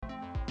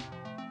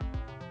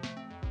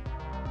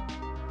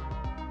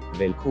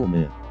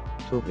Velkommen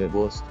to the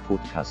Wurst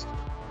Podcast.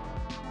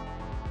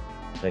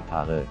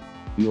 Prepare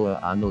your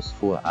anus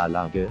for a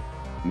lage,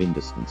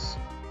 mindestens.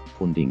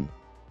 Funding.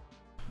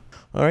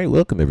 All right,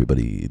 welcome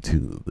everybody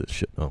to the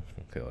show. Oh,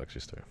 okay, I'll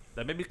actually start.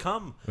 That made me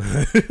come.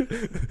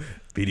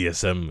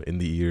 BDSM in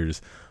the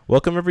ears.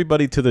 Welcome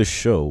everybody to the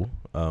show.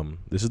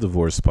 This is the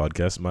Vorst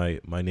Podcast.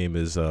 My name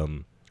is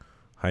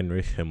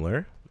Heinrich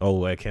Himmler.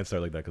 Oh, I can't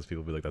start like that because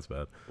people will be like, that's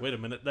bad. Wait a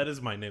minute, that is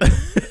my name.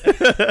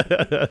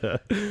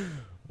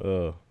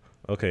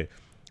 Okay.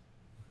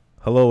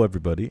 Hello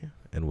everybody,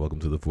 and welcome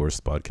to the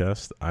Vorst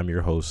Podcast. I'm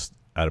your host,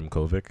 Adam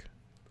Kovic.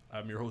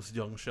 I'm your host,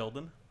 Young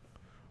Sheldon.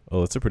 Oh,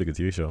 that's a pretty good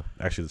TV show.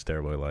 Actually, that's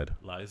terrible. I lied.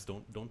 Lies,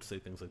 don't say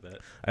things like that.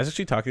 I was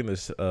actually talking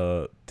this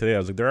today. I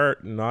was like, there are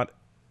not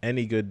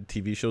any good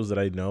TV shows that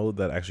I know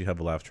that actually have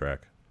a laugh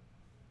track.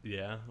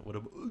 Yeah, what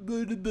about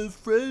the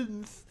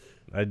Friends?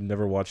 I'd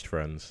never watched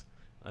Friends.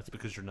 That's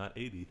because you're not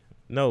 80.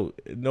 No.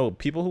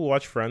 People who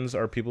watch Friends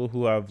are people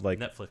who have like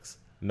Netflix.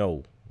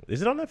 No,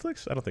 is it on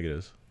Netflix? I don't think it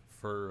is.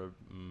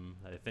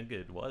 I think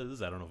it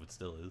was. I don't know if it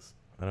still is.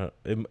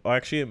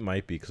 Actually, it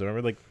might be because I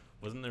remember like.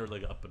 Wasn't there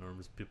like up in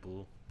arms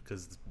people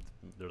because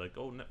they're like,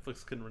 oh,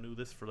 Netflix can renew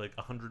this for like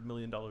 $100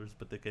 million,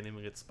 but they can't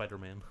even get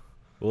Spider-Man.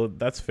 Well,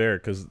 that's fair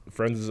because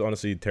Friends is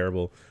honestly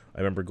terrible. I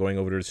remember going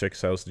over to the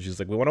chick's house and she's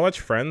like, "We want to watch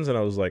Friends," and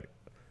I was like,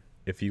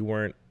 if you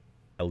weren't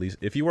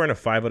a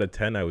 5 out of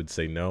 10, I would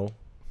say no.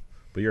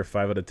 But you're a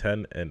 5 out of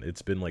 10, and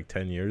it's been like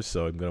 10 years,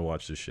 so I'm gonna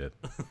watch this shit.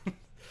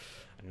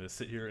 I'm gonna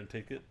sit here and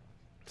take it.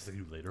 Just like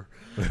you later.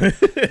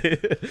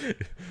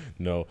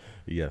 No.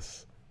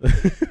 Yes.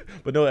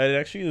 But no, it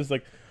actually is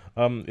like,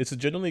 it's a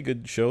genuinely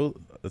good show.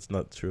 That's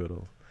not true at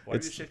all. Why are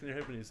you shaking your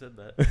head when you said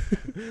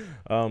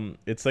that?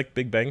 It's like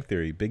Big Bang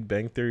Theory. Big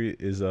Bang Theory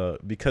is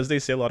because they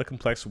say a lot of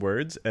complex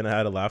words and it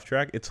had a laugh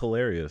track. It's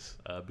hilarious.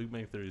 Big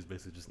Bang Theory is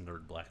basically just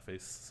nerd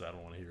blackface, so I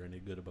don't want to hear any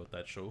good about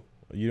that show.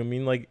 You know what I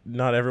mean? Like,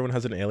 not everyone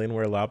has an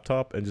Alienware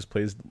laptop and just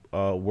plays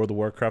World of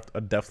Warcraft,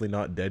 a definitely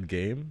not dead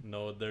game.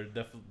 No, they're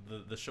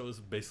definitely the show is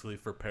basically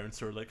for parents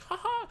who are like,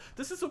 haha,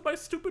 this is what my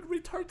stupid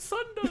retard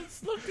son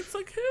does. Look, it's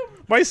like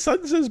him. My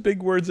son says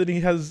big words and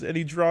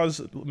he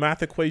draws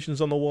math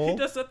equations on the wall. He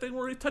does that thing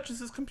where he touches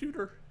his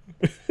computer.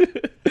 And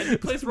he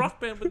plays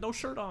Rock Band with no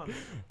shirt on.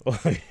 Oh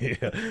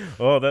yeah.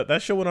 Oh,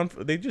 that show went on.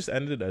 They just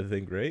ended, I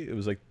think, right? It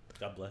was like.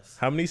 God bless.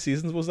 How many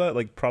seasons was that?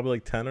 Like probably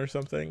like 10 or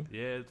something.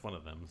 Yeah, it's one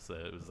of them. So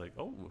it was like,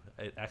 oh,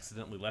 it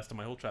accidentally lasted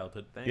my whole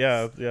childhood. Thanks.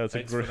 Yeah.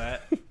 Thanks for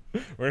that.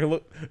 We're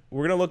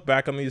gonna look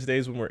back on these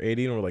days when we're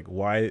 80 and we're like,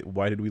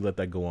 why did we let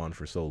that go on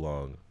for so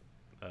long?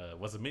 It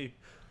wasn't me.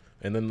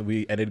 And then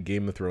we ended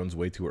Game of Thrones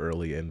way too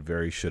early and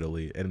very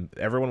shittily, and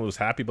everyone was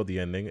happy about the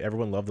ending.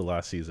 Everyone loved the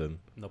last season.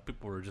 No,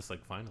 people were just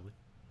like, finally.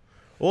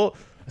 Well,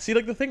 see,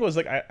 like the thing was,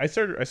 like I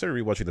started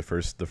rewatching the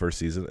first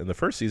season, and the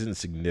first season is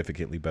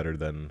significantly better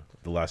than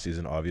the last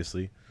season,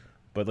 obviously.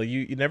 But like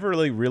you never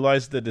really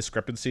realize the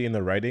discrepancy in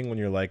the writing when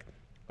you're like,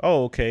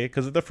 oh, okay,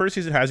 because the first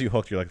season has you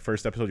hooked. You're like,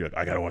 first episode, you're like,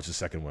 I gotta watch the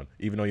second one,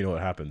 even though you know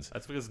what happens.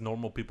 That's because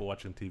normal people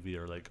watching TV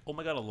are like, oh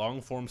my god, a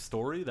long form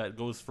story that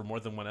goes for more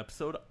than one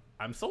episode.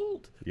 I'm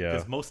sold. Yeah.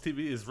 Because most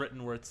TV is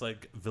written where it's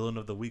like villain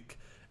of the week,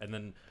 and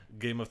then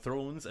Game of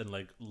Thrones and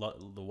like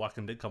The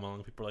Walking Dead come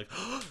along. People are like,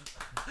 oh,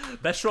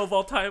 best show of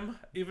all time,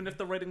 even if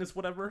the writing is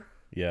whatever.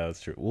 Yeah,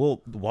 that's true.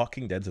 Well, The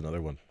Walking Dead's another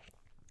one.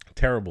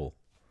 Terrible.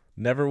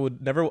 Never.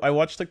 I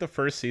watched like the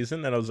first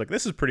season and I was like,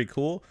 this is pretty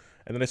cool.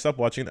 And then I stopped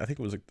watching it. I think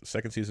it was like the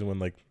second season when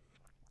like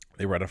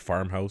they were at a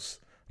farmhouse.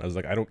 And I was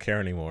like, I don't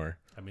care anymore.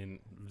 I mean,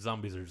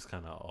 zombies are just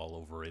kind of all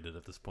overrated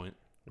at this point.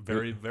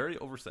 Very, very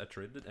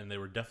oversaturated, and they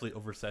were definitely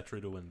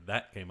oversaturated when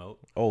that came out.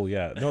 Oh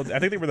yeah, no, I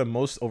think they were the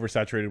most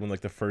oversaturated when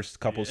like the first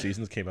couple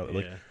seasons came out.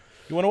 Like,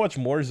 you want to watch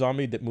more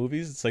zombie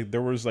movies? It's like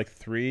there was like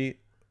 3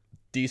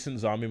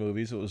 decent zombie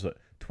movies. It was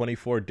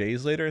 24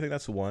 Days Later. I think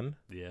that's the one.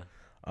 Yeah.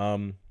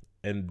 And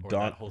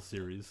that whole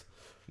series.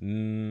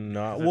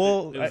 Not It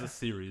was a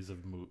series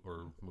of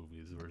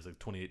movies where it's like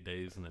 28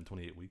 days and then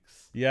 28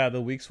 weeks. Yeah,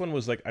 the weeks one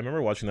was like I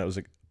remember watching that. It was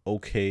like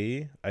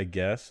okay, I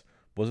guess,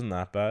 wasn't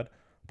that bad.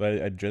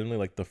 But I generally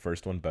like the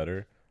first one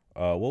better.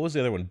 What was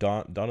the other one?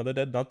 Dawn of the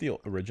Dead? Not the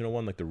original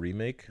one, like the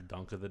remake.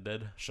 Donk of the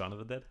Dead? Shaun of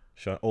the Dead?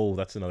 Oh,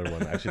 that's another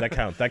one. Actually, that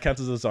counts. That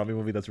counts as a zombie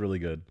movie. That's really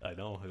good. I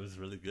know. It was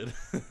really good.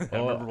 I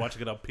remember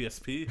watching it on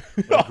PSP.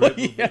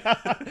 Yeah.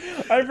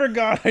 I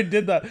forgot I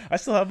did that. I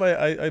still have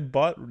I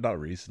bought, not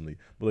recently,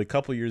 but like a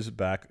couple years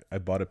back, I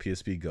bought a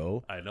PSP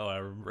Go. I know. I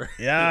remember.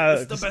 Yeah.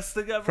 It's the best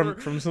thing ever.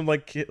 From some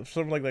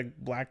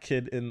black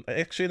kid in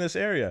this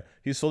area.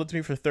 He sold it to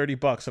me for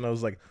 $30 and I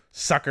was like,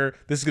 sucker,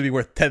 this is going to be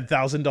worth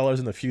 $10,000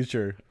 in the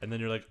future. And then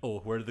you're like, oh,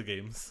 where are the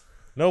games?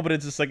 No, but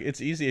it's just like it's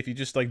easy if you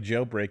just like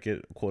jailbreak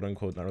it, quote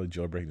unquote. Not really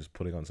jailbreaking, just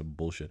putting on some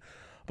bullshit.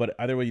 But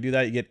either way you do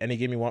that, you get any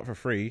game you want for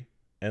free,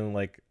 and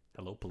like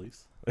hello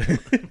police.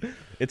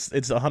 it's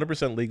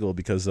 100% legal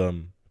because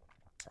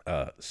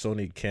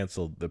Sony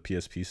canceled the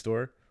PSP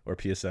store or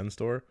PSN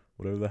store,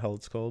 whatever the hell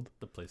it's called.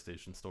 The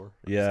PlayStation store.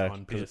 Yeah,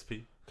 on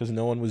PSP. because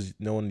no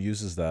one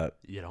uses that.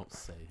 You don't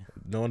say.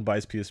 No one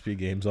buys PSP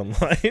games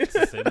online. It's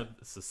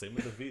the same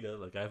with the Vita.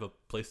 Like I have a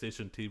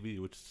PlayStation TV,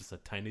 which is just a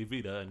tiny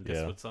Vita, and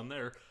guess what's on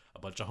there? A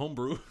bunch of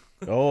homebrew.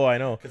 Oh, I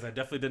know. Because I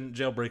definitely didn't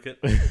jailbreak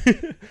it.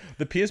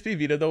 The PSP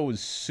Vita though was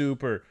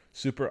super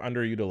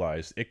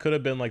underutilized. It could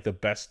have been like the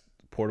best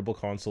portable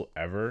console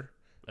ever.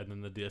 And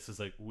then the DS is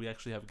like, we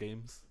actually have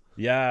games.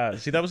 Yeah,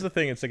 see that was the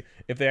thing. It's like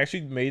if they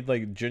actually made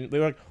like they're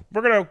like,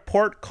 we're gonna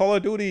port Call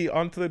of Duty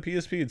onto the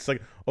PSP. It's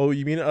like, oh,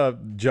 you mean a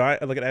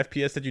giant like an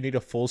FPS that you need a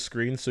full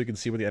screen so you can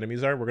see where the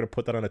enemies are? We're gonna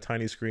put that on a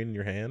tiny screen in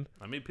your hand.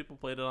 I mean, people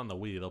played it on the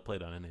Wii. They'll play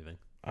it on anything.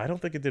 I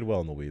don't think it did well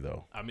on the Wii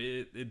though. I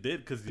mean, it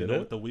did because you Did know it?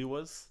 what the Wii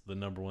was? The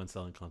 #1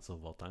 selling console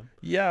of all time.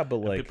 Yeah, but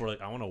And like, people were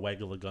like, I want to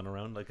waggle a gun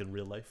around like in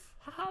real life.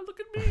 Haha, look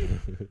at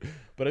me.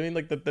 but I mean,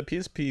 like the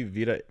PSP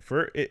Vita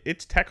for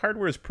its tech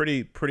hardware is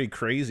pretty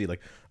crazy.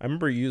 Like I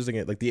remember using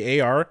it, like the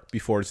AR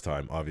before its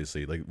time,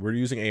 obviously. Like we're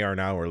using AR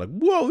now, we're like,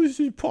 whoa, this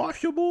is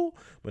possible.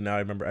 But now I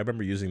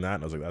remember using that,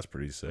 and I was like, that's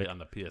pretty sick. Wait, on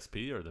the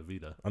PSP or the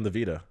Vita? On the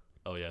Vita.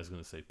 Oh yeah, I was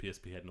gonna say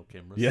PSP had no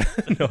cameras. Yeah,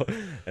 no.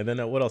 And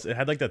then what else? It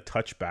had like the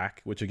touchback,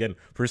 which again,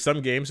 for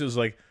some games, it was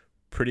like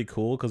pretty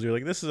cool because you're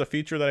like, this is a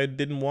feature that I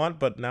didn't want,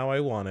 but now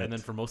I want it. And then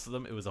for most of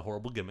them, it was a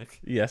horrible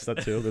gimmick. Yes,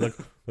 that too. They're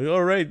like,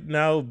 all right,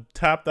 now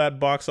tap that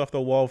box off the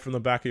wall from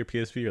the back of your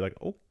PSP. You're like,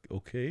 oh,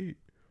 okay,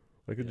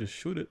 I could just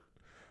shoot it.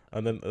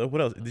 And then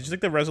what else? Did you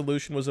think the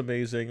resolution was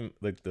amazing?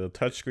 Like the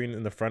touchscreen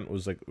in the front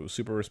was like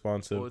super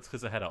responsive. Well, it's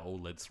because it had an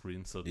OLED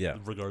screen, so Yeah.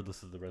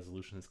 regardless of the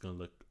resolution, it's gonna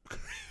look.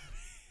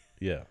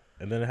 Yeah,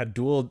 and then it had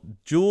dual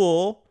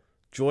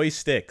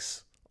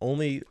joysticks.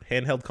 Only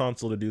handheld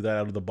console to do that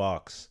out of the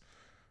box,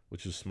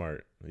 which is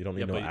smart. You don't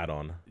need no but-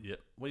 add-on. Yeah.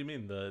 What do you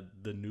mean? The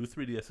new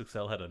 3DS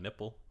XL had a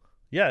nipple.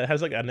 Yeah, it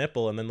has like a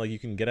nipple, and then like you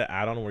can get an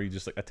add-on where you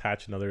just like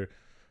attach another.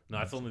 No,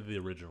 that's only the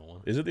original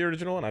one. Is it the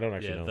original one? I don't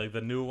actually Yeah, know. like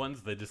the new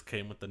ones, they just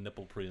came with the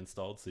nipple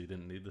pre-installed, so you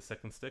didn't need the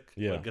second stick.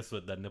 Yeah. But guess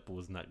what? That nipple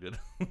was not good.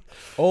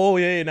 Oh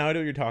yeah, now I know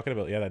what you're talking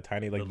about. Yeah, that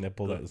tiny like the,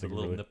 nipple the, that was the like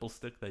little really. nipple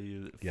stick that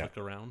you Yeah. flick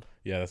around.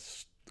 Yeah,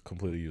 that's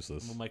completely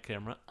useless. With my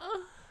camera.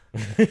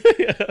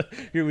 Yeah,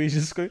 your Wii's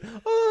just going,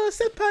 oh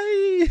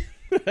senpai.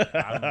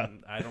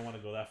 I don't want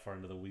to go that far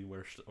into the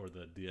WiiWare or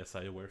the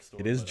DSiWare store.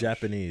 It is but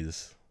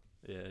Japanese.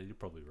 Yeah, you're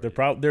probably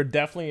right. There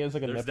definitely is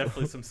like a There's nipple.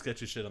 definitely some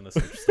sketchy shit on the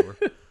Switch store.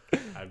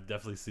 I've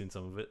definitely seen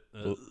some of it.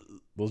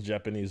 Those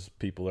Japanese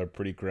people are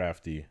pretty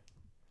crafty.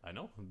 I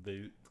know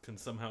they can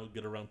somehow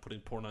get around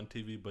putting porn on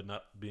TV, but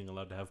not being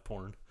allowed to have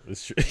porn.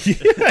 It's true.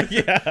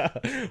 Yeah.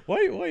 Why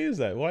is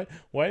that?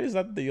 Why is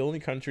that the only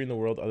country in the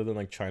world other than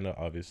like China,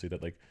 obviously,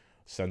 that like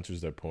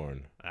censors their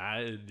porn?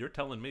 You're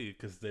telling me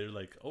because they're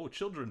like, oh,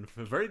 children,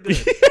 very good.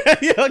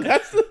 Yeah, like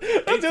that's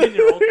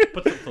 18-year-old,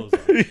 put some clothes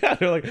on. Yeah,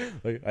 they're like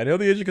I know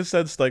the age of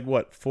consent's like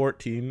what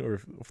 14 or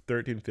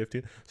 13,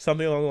 15,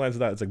 something along the lines of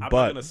that. It's like, I'm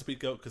but not gonna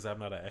speak out because I'm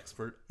not an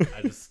expert.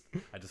 I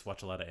just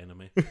watch a lot of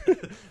anime.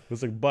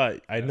 it's like,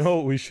 but I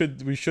know we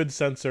should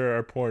censor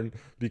our porn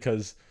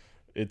because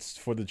it's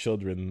for the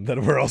children that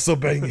we're also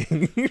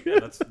banging.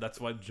 Yeah, that's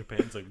why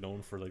Japan's like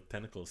known for like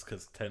tentacles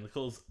because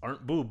tentacles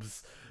aren't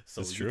boobs,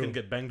 so It's you true. can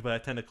get banged by a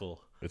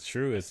tentacle, It's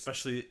true. It's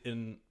especially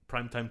in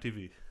primetime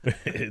TV.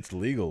 it's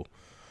legal.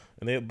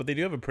 And they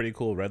do have a pretty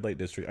cool red light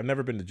district. I've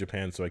never been to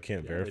Japan, so I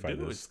can't verify they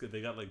do. this.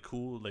 They got like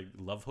cool like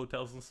love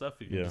hotels and stuff.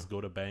 You can Yeah. just go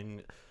to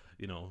bang,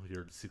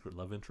 your secret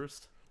love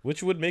interest.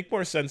 Which would make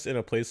more sense in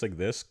a place like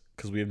this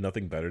because we have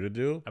nothing better to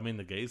do. I mean,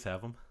 the gays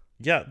have them.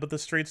 Yeah, but the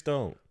straights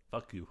don't.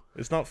 Fuck you.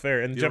 It's not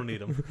fair. And You don't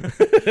need them.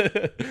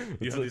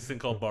 You have these thing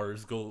called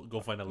bars. Go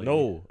find a lady.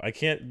 No, I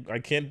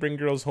can't bring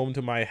girls home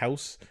to my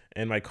house,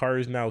 and my car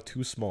is now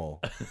too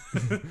small.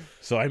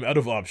 So I'm out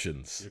of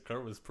options. Your car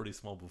was pretty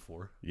small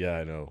before. Yeah,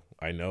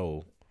 I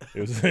know.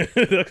 It was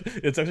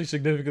it's actually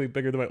significantly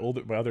bigger than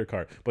my other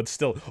car. But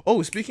still.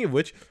 Oh, speaking of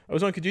which, I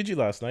was on Kijiji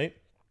last night.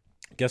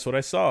 Guess what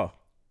I saw?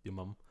 Your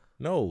mom.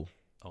 No.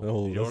 Oh,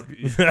 No, your,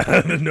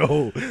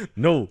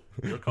 no.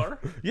 your car?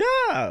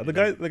 Yeah,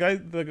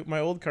 my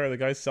old car. The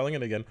guy's selling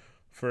it again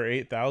for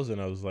 8,000.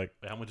 I was like,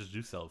 How much did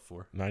you sell it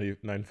for?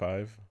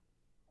 99.5.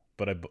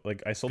 But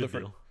I sold Good it for.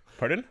 deal.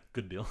 Pardon?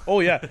 Good deal. Oh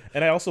yeah,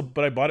 and I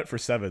bought it for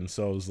 7.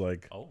 So I was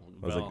like, Oh,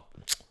 I was like,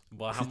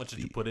 well, how much did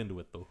you put into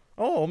it though?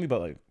 oh, only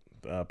about like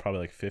probably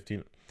like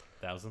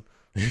 1,000.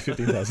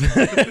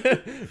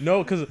 15,000.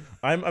 No, because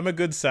I'm a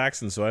good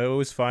Saxon, so I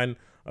always find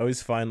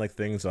like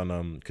things on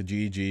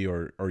Kijiji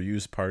or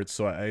used parts.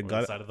 So I Or got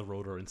inside of the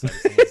road or inside of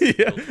someone's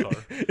yeah, built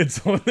car.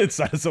 it's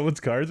inside of someone's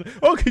car.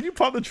 Oh, can you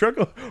pop the trunk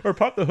or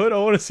pop the hood? I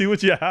want to see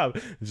what you have.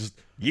 It's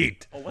just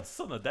yeet. Oh, what's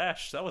on the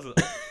dash? That was a.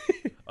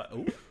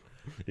 Oh.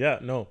 Yeah,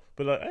 no,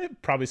 but I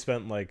probably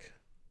spent like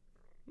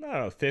I don't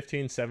know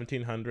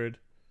 1,700,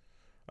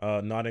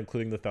 not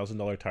including the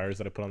 $1,000 tires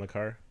that I put on the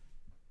car.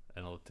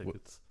 And all the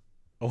tickets.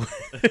 Oh,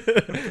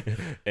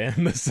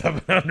 and the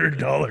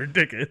 $700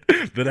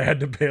 ticket that I had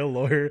to pay a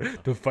lawyer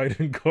to fight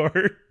in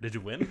court. Did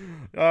you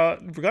win? We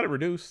got it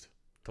reduced.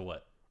 To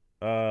what?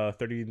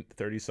 30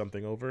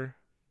 something over,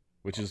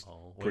 which is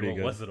pretty what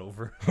good. was it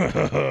over?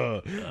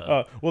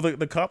 Well,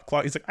 the cop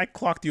clocked. He's like, I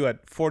clocked you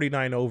at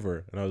 49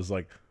 over, and I was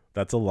like,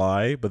 That's a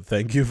lie, but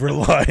thank you for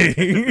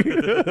lying.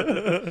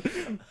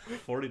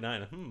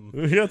 49.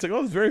 Yeah, it's like,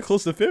 oh, it's very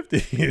close to 50.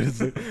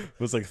 It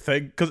was like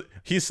thank, because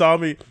he saw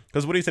me,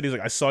 because what he said, he's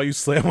like, I saw you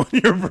slam on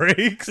your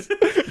brakes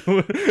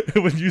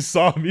when you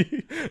saw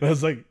me. And I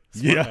was like,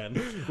 Smart yeah. man.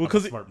 Well,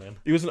 because Smart man.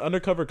 he was an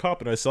undercover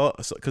cop, and I saw,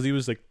 because he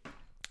was like,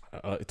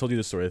 I told you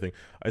this story, I think.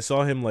 I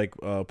saw him like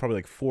probably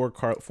like 4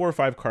 or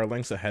 5 car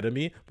lengths ahead of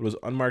me, but it was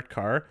an unmarked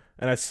car,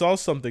 and I saw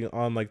something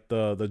on like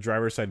the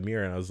driver's side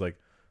mirror, and I was like,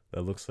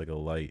 that looks like a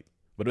light.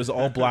 But it was an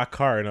all black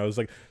car, and I was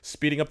like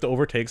speeding up to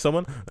overtake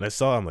someone, and I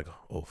saw him like,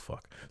 oh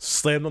fuck,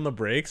 slammed on the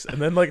brakes, and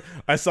then like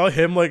I saw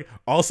him like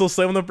also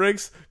slam on the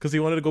brakes because he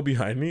wanted to go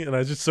behind me, and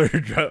I just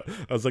started driving.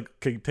 I was like,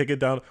 okay, take it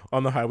down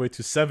on the highway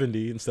to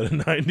 70 instead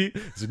of 90.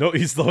 He's like, no,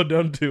 he slowed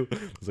down too.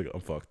 I was like,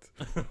 I'm fucked.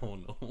 Oh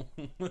no.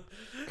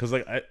 Because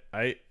like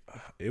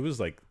it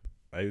was like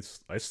I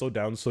slowed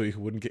down so he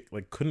wouldn't get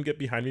like couldn't get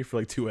behind me for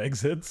like 2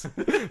 exits. So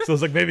I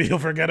was like, maybe he'll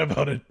forget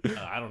about it.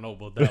 I don't know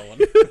about that one.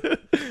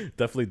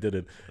 Definitely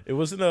didn't. It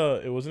wasn't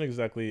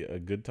exactly a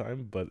good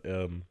time, but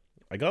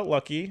I got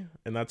lucky,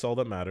 and that's all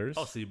that matters.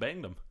 Oh, so you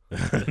banged him.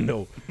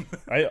 No,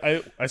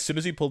 I as soon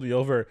as he pulled me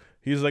over,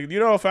 he's like, you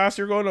know how fast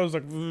you're going? I was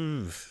like,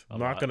 I'm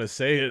not gonna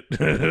say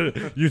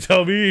it. You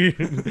tell me.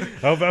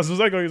 How fast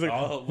was I going? He's like,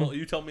 Oh, well,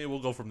 you tell me, we'll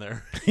go from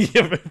there.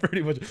 yeah,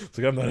 pretty much. It's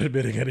like, I'm not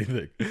admitting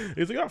anything.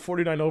 He's like,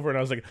 49 over, and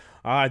I was like,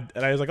 and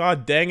I was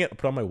like, dang it. I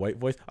put on my white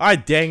voice.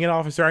 Dang it,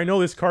 officer. I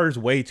know this car is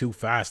way too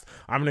fast.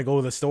 I'm gonna go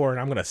to the store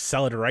and I'm gonna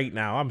sell it right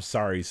now. I'm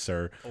sorry,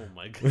 sir. Oh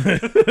my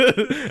god.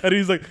 And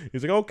he's like,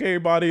 okay,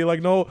 buddy.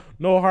 Like, no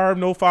harm,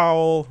 no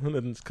foul. And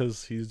then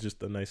because he's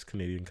just a nice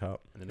Canadian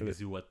cop. And then he gives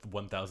you what,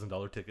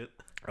 $1,000 ticket?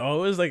 Oh,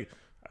 it was like,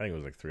 I think it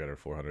was like $300,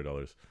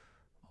 $400.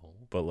 Oh.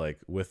 But like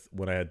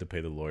when I had to pay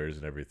the lawyers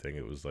and everything,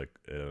 it was like,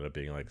 it ended up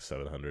being like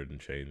 700 and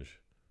change.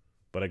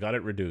 But I got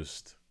it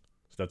reduced.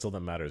 So that's all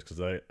that matters,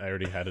 because I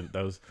already had it.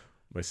 That was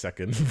my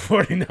second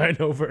 49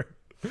 over.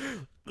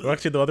 Well,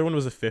 actually, the other one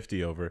was a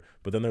 50 over.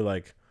 But then they're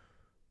like,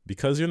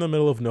 because you're in the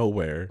middle of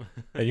nowhere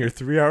and you're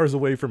 3 hours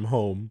away from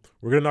home,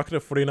 we're going to knock it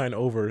at 49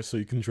 over so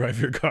you can drive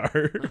your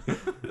car.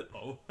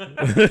 Oh.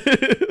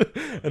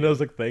 And I was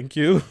like, thank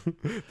you.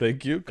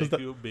 Thank you. Thank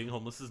you. Being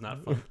homeless is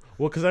not fun.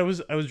 Well, because I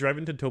was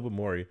driving to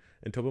Tobamori,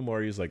 and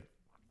Tobamori is like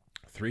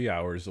 3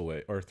 hours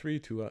away, or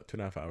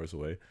 2.5 hours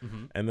away.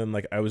 Mm-hmm. And then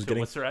like I was So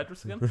getting, what's their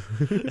address again?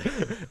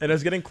 and I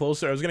was getting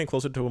closer to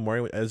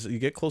Tobamori. As you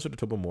get closer to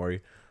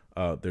Tobamori,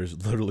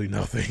 there's literally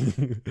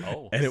nothing.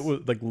 Oh. And it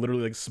was like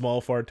literally like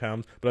small farm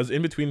towns, but I was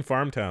in between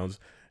farm towns,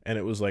 and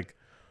it was like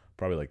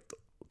probably like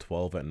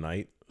 12 at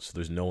night, so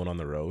there's no one on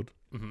the road.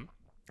 Mm-hmm. And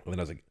then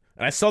I was like,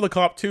 and I saw the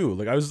cop too.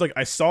 Like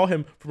I saw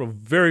him from a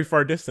very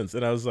far distance,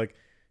 and I was like,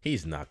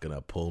 he's not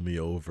gonna pull me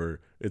over.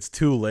 It's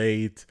too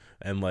late,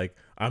 and like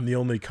I'm the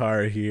only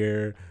car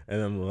here.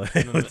 And I'm like,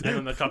 And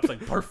then the cop's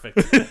like, perfect.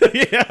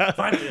 yeah,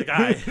 Finally a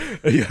guy.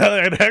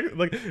 Yeah,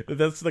 like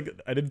that's like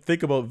I didn't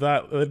think about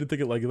that. I didn't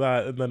think it like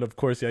that. And then of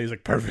course, yeah, he's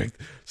like,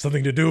 perfect,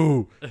 something to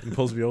do, and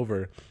pulls me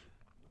over.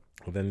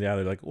 And then yeah,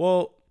 they're like,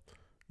 well,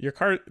 your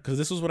car, because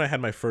this was when I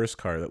had my first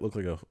car that looked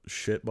like a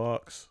shit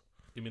box.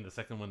 You mean the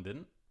second one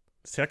didn't?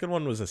 Second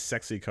one was a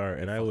sexy car,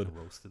 and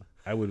Roasted.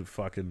 I would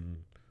fucking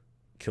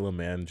kill a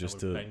man just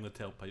to bang the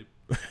tailpipe.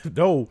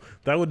 No,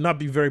 that would not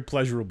be very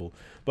pleasurable.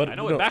 But I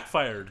know it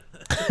backfired.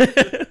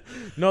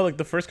 No, like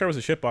the first car was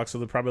a shitbox, so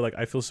they're probably like,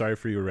 I feel sorry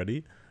for you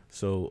already,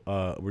 so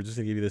we're just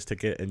gonna give you this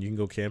ticket and you can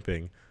go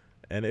camping.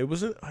 And it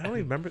wasn't, I don't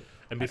even remember.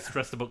 And be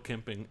stressed about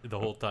camping the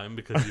whole time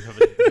because you have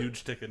a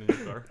huge ticket in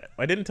your car.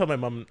 I didn't tell my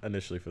mom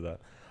initially for that.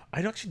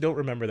 I actually don't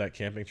remember that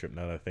camping trip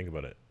now that I think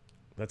about it.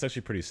 That's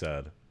actually pretty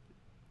sad.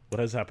 What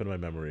has happened in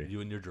my memory?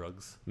 You and your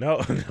drugs.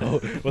 No,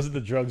 it wasn't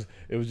the drugs.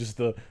 It was just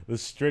the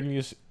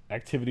strenuous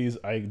activities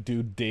I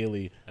do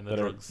daily. And the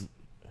drugs.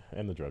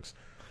 And the drugs.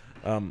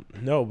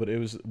 No, but it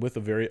was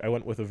I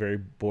went with a very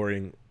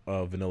boring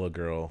vanilla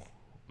girl.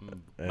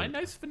 My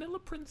nice vanilla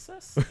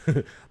princess.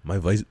 my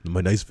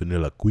nice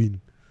vanilla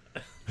queen.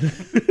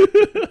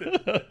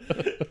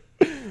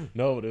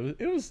 No, but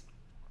it was.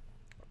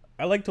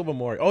 I like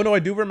Tobamori. Oh no, I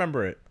do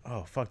remember it.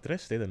 Oh fuck, did I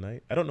stay the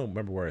night? I don't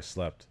remember where I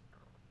slept.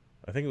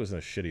 I think it was in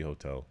a shitty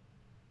hotel,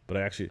 but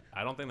I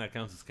don't think that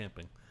counts as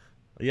camping.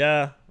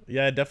 Yeah,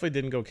 I definitely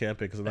didn't go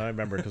camping because then I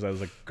remember because I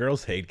was like,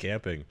 girls hate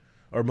camping,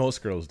 or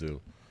most girls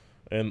do,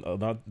 and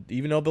not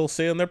even though they'll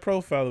say on their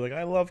profile they're like,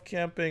 I love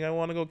camping, I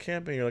want to go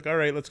camping. You're like, all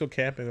right, let's go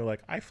camping. They're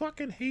like, I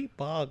fucking hate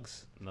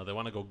bugs. No, they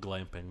want to go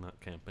glamping, not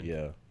camping.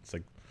 Yeah, it's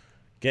like,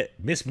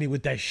 miss me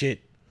with that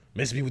shit,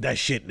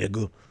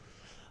 nigga.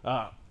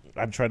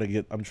 I'm trying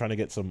to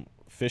get some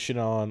fishing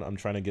on. I'm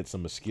trying to get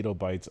some mosquito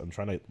bites. I'm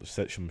trying to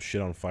set some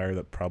shit on fire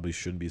that probably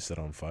shouldn't be set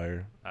on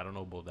fire. I don't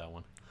know about that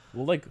one.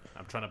 Well, like,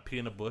 I'm trying to pee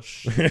in a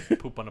bush,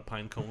 poop on a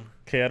pine cone.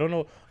 okay, I don't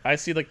know. I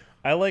see, like,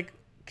 I like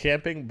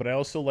camping, but I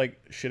also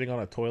like shitting on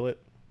a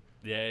toilet.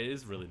 Yeah, it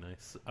is really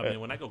nice. I mean,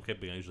 when I go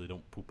camping, I usually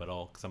don't poop at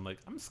all because I'm like,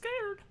 I'm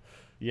scared.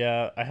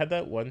 Yeah, I had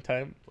that one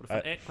time. What if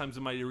an ant climbs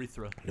in my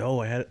urethra?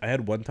 No, I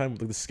had one time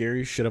like the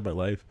scariest shit of my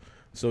life.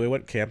 So we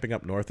went camping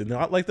up north, and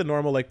not like the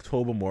normal like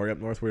Tobermory up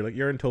north, where like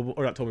you're in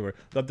or not Tobermory,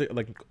 not the,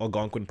 like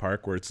Algonquin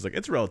Park, where it's like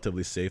it's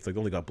relatively safe. Like they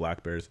only got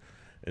black bears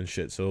and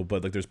shit. So,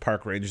 but like there's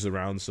park rangers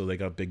around, so they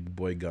got big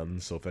boy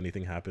guns. So if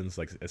anything happens,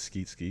 like a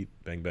skeet,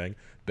 bang bang,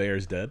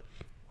 bear's dead.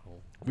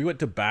 We went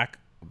to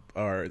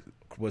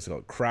what's it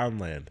called?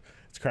 Crownland.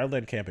 It's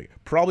Crownland camping.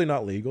 Probably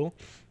not legal,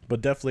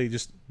 but definitely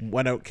just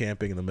went out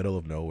camping in the middle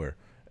of nowhere.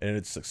 And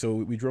it's so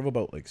we drove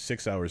about like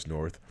 6 hours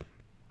north,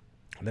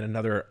 and then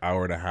another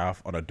hour and a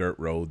half on a dirt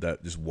road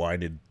that just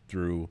winded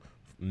through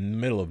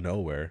middle of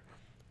nowhere.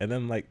 And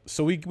then like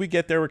so we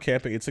get there, we're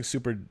camping. It's like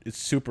super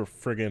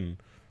friggin'.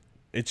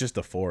 It's just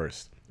a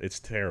forest. It's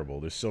terrible.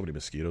 There's so many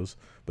mosquitoes,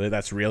 but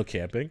that's real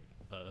camping.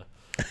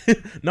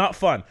 Not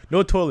fun.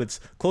 No toilets.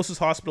 Closest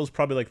hospital is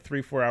probably like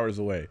 3-4 hours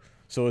away.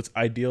 So it's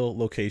ideal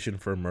location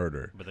for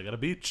murder. But they got a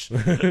beach.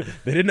 They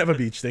didn't have a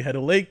beach. They had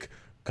a lake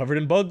covered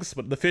in bugs,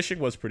 but the fishing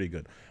was pretty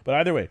good. But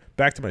either way,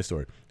 back to my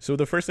story. So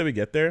the first day we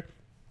get there,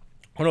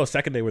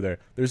 second day we're there.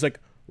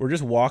 We're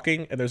just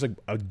walking, and there's like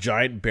a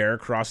giant bear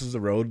crosses the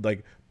road,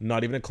 like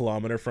not even a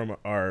kilometer from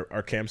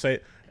our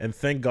campsite. And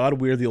thank God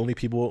we're the only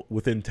people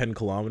within 10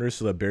 kilometers,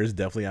 so the bear's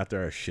definitely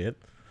after our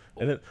shit.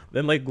 And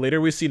then like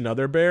later we see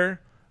another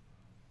bear,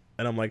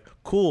 and I'm like,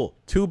 cool,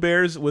 2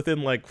 bears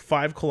within like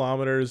 5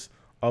 kilometers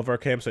of our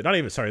campsite. Not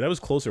even, sorry, that was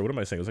closer. What am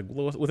I saying? It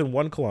was like within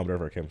 1 kilometer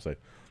of our campsite.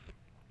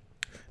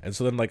 And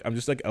so then like I'm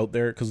just like out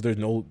there because there's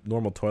no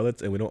normal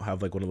toilets, and we don't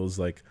have like one of those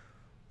like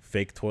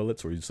fake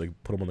toilets where you just like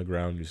put them on the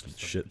ground, and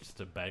just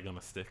a bag on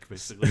a stick,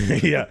 basically.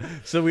 Yeah.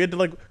 So we had to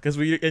like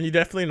and you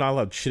definitely not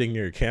allowed shitting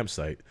near your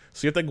campsite.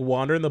 So you have to like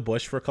wander in the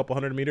bush for a couple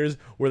hundred meters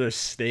where there's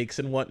snakes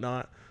and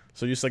whatnot.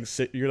 So you just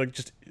like you're like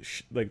just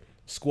like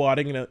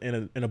squatting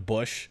in a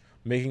bush,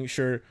 making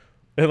sure.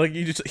 And like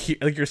you just hear,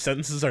 like your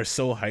senses are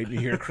so heightened, you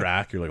hear a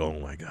crack, you're like, oh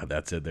my god,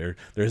 that's it.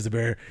 There's the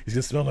bear. He's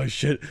gonna smell my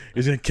shit.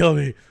 He's gonna kill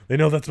me. They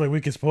know that's my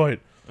weakest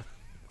point.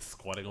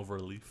 Squatting over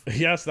a leaf.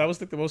 Yes, that was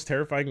like the most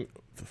terrifying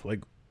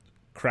like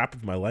crap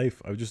of my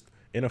life. I was just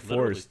in a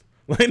forest.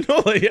 Like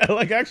no, like, yeah,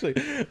 like actually,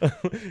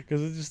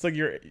 because it's just like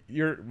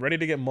you're ready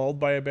to get mauled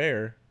by a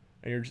bear,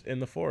 and you're just in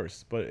the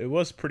forest. But it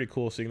was pretty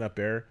cool seeing that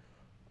bear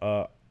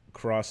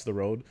cross the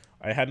road.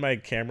 I had my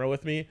camera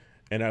with me,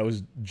 and I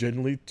was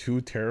genuinely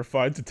too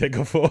terrified to take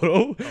a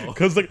photo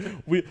because like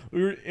we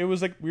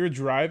were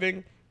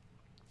driving,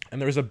 and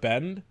there was a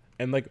bend,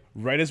 and like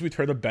right as we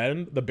turned the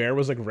bend, the bear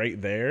was like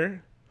right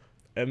there,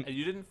 and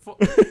you didn't.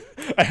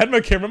 I had my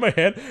camera in my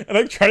hand, and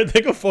I tried to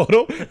take a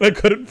photo, and I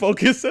couldn't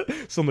focus it.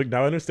 So I'm like,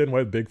 now I understand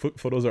why Bigfoot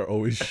photos are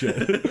always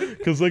shit.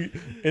 Because like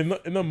in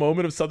the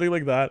moment of something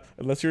like that,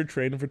 unless you're a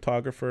trained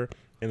photographer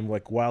and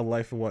like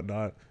wildlife and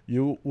whatnot,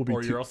 you will be.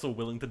 Or you're also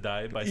willing to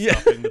die by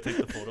stopping to take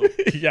the photo.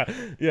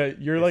 Yeah.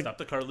 You're like, stop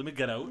the car. Let me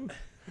get out.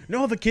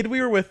 No, the kid we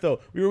were with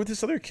though, we were with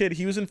this other kid.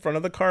 He was in front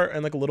of the car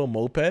and like a little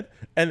moped,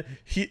 and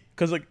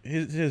because like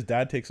his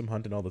dad takes him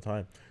hunting all the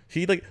time.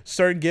 He like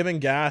started giving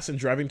gas and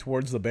driving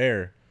towards the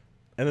bear.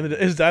 And then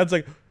his dad's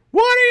like,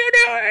 "What are you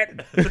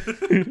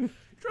doing?"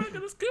 Trying to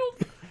get us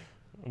killed.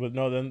 But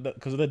no, then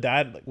because the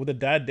dad, like, what the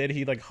dad did,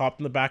 he like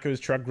hopped in the back of his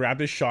truck, grabbed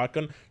his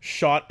shotgun,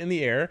 shot in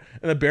the air,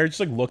 and the bear just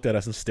like looked at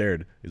us and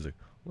stared. He's like,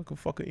 "I could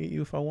fucking eat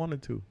you if I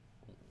wanted to,"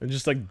 and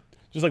just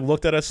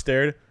looked at us,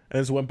 stared, and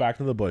just went back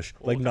to the bush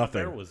like what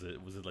nothing. Kind of bear was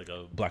it? Was it like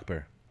a black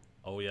bear?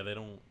 Oh yeah, they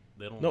don't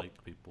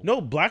like people. No,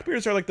 black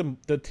bears are like the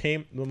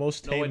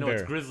most tame bear.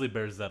 It's grizzly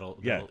bears that'll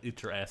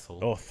eat your asshole.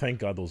 Oh, thank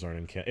God those aren't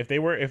in camp. If they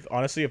were in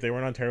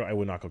Ontario, I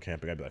would not go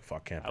camping. I'd be like,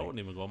 fuck camping. I wouldn't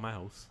even go in my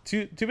house.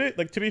 To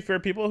be fair,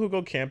 people who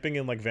go camping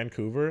in like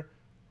Vancouver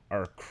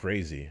are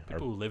crazy.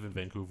 People who live in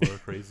Vancouver are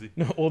crazy.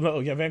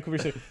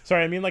 Vancouver.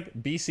 Sorry, I mean like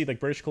BC,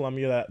 like British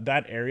Columbia,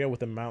 that area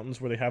with the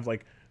mountains where they have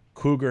like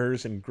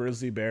cougars and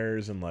grizzly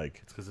bears and like.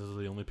 It's because those are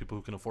the only people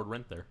who can afford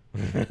rent there.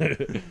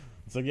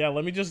 It's like, yeah,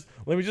 let me just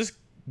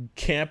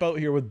camp out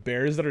here with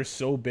bears that are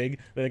so big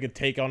that they could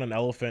take on an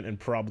elephant and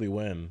probably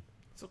win.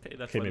 It's okay.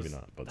 That's okay, maybe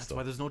not, but that's still.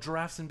 why there's no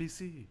giraffes in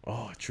BC.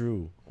 Oh,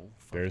 true. Oh,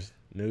 Bears.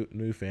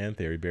 New fan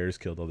theory. Bears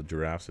killed all the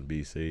giraffes in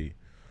BC.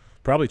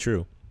 Probably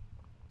true.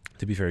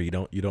 To be fair, you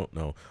don't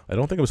know. I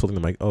don't think I was holding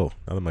the mic. Oh,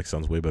 now the mic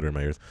sounds way better in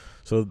my ears.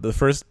 So the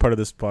first part of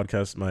this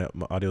podcast, my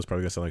audio is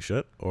probably gonna sound like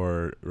shit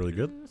or really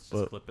good. It's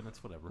just clipping.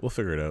 It's whatever. We'll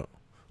figure it out.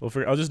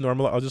 I'll just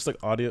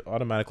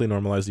automatically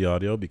normalize the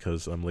audio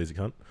because I'm a lazy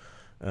cunt.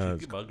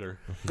 Bugger.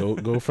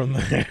 Go from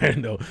there.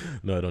 No,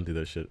 I don't do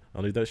that shit.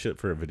 I'll need that shit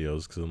for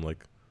videos because I'm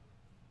like,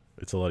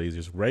 it's a lot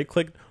easier. Just right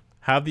click,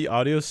 have the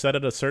audio set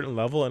at a certain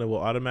level, and it will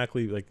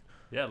automatically like.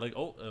 Yeah, like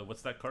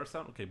what's that car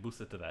sound? Okay,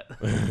 boost it to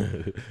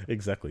that.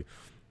 Exactly.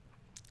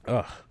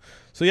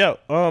 So yeah.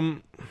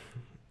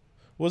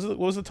 What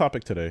was the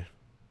topic today?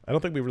 I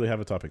don't think we really have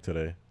a topic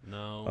today.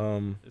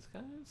 No.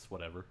 It's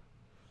whatever.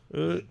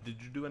 Did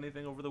you do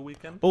anything over the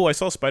weekend? Oh, I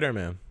saw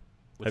Spider-Man.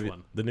 Which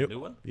one? The new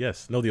one?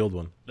 Yes. No, the old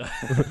one.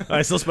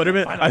 I saw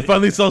Spider-Man. I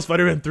finally saw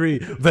Spider-Man 3.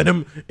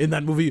 Venom in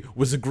that movie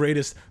was the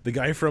greatest. The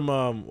guy from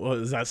what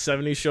was that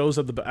 70s shows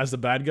as the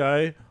bad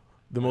guy?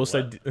 What was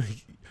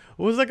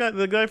that guy?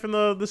 The guy from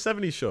the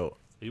 70s show?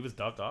 He was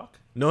Doc Ock.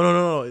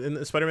 No.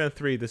 In Spider-Man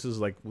 3, this is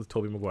like with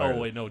Tobey Maguire. Oh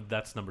wait, no,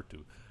 that's number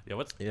 2. Yeah,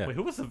 wait,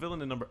 who was the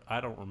villain in number?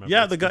 I don't remember.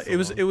 Yeah, It's the guy.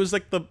 been so It long. was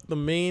like the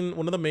main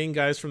one of the main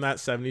guys from that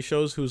 '70s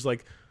shows who's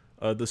like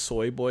the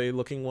soy boy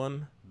looking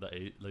one. Not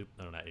I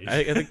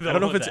think The I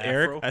don't know one if it's with the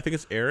Eric. afro? I think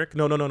it's Eric.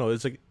 No.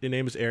 It's like his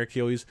name is Eric.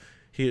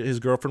 His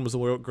girlfriend was the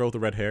girl with the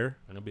red hair.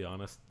 I'm gonna be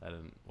honest. I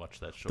didn't watch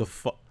that show.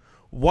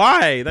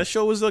 Why? That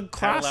show was a Kinda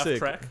laugh classic.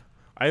 track.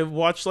 I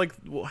watched like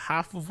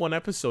half of one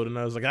episode and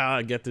I was like,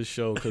 I get this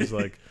show because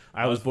like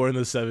I was born in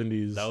the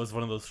 '70s. That was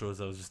one of those shows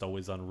that was just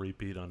always on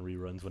repeat on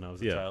reruns when I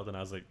was a Yeah. child, and I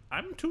was like,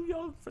 I'm too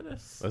young for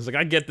this. I was like,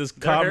 I get this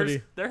Their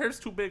comedy. their hair's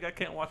too big. I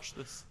can't watch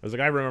this. I was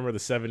like, I remember the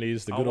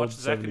 '70s, the I'll good old watch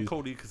Zach and '70s.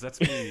 Cody because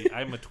that's me.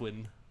 I'm a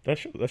twin. That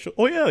show.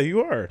 Oh yeah,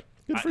 you are.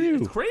 Good for you.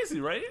 It's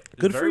crazy, right? It's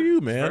Good for you,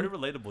 man. It's very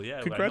relatable. Yeah. I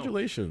know.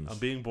 Congratulations. I'm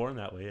being born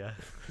that way. Yeah.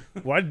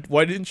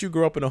 Why didn't you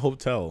grow up in a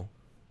hotel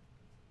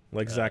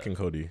like Zach and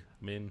Cody?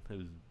 I mean, it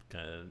was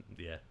kind of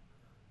yeah.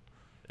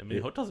 I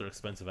mean, hotels are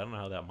expensive. I don't know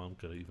how that mom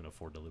could even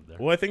afford to live there.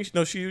 Well, I think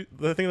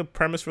the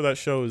premise for that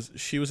show is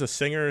she was a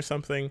singer or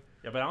something.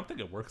 Yeah, but I don't think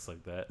it works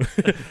like that.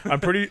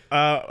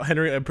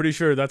 Henry, I'm pretty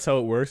sure that's how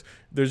it works.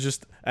 There's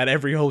just at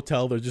every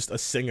hotel there's just a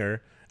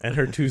singer and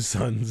her 2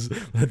 sons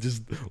that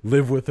just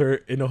live with her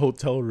in a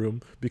hotel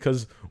room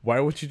because why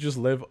would you just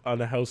live on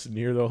a house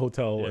near the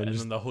hotel Yeah, and just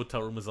then the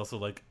hotel room is also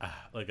like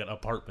an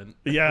apartment.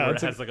 Yeah, where it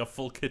it's has like a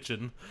full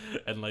kitchen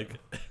and like,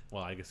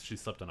 well, I guess she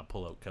slept on a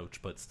pull-out couch,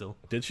 but still.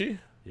 Did she?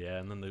 Yeah,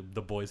 and then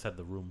the boys had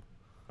the room.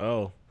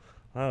 Oh,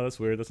 that's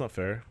weird. That's not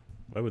fair.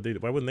 Why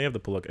wouldn't they have the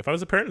pull up? If I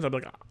was the parents, I'd be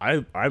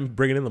like, I'm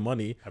bringing in the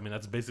money. I mean,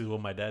 that's basically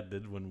what my dad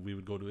did when we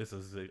would go to his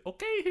house. He's like,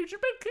 okay, here's your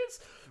bed, kids.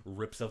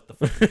 Rips out the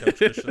fucking couch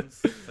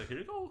cushions. It's like, here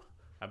you go.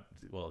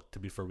 Well, to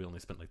be fair, we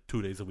only spent like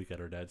 2 days a week at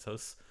our dad's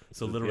house.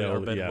 So literally our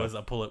bed was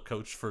a pull-out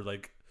couch for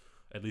like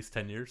at least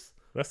 10 years.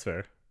 That's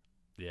fair.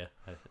 Yeah,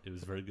 it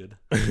was very good.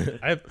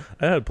 I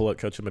had a pull up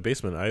couch in my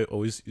basement. I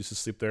always used to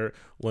sleep there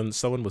when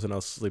someone wasn't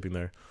else sleeping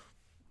there.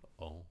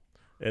 Oh.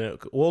 And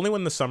only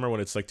when the summer when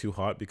it's like too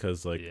hot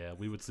because like Yeah,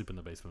 we would sleep in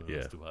the basement when it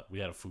was too hot. We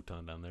had a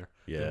futon down there.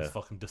 Yeah. It was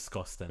fucking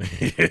disgusting.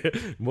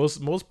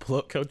 most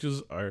pull-up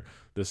couches are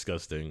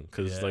disgusting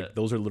because Yeah. like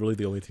those are literally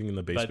the only thing in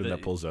the basement the-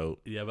 that pulls out.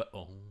 Yeah, but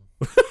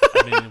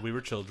I mean, we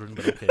were children,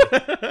 but okay.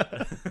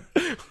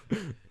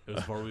 It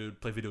was more we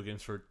would play video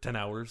games for 10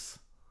 hours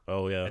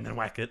Oh yeah. and then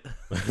whack it.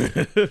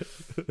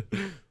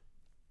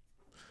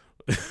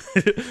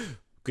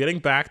 Getting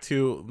back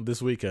to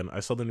this weekend, I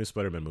saw the new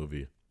Spider-Man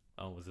movie.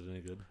 Oh, was it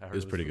any good? I heard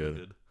was pretty really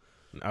good.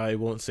 I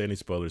won't say any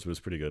spoilers, but it's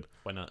pretty good.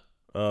 Why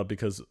not?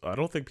 Because I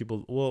don't think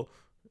people. Well,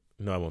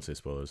 no, I won't say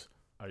spoilers.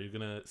 Are you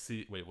gonna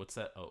see? Wait, what's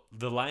that? Oh,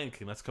 The Lion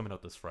King. That's coming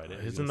out this Friday.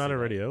 Are you Isn't gonna that see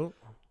already out?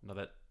 No,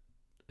 that.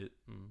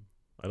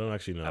 I don't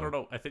actually know. I don't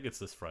know. I think it's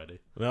this Friday.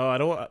 No, I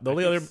don't. The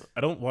only think other. it's-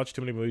 I don't watch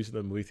too many movies in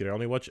the movie theater. I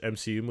only watch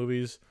MCU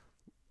movies.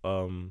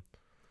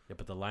 Yeah,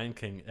 but The Lion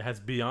King, it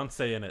has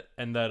Beyonce in it,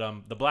 and that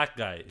the black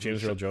guy,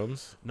 James Earl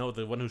Jones. No,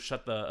 the one who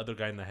shot the other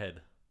guy in the head.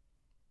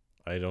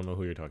 I don't know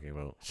who you're talking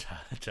about.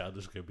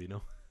 Childish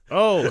Gambino.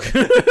 Oh,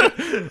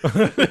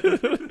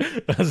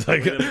 I was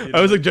like, genuinely,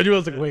 I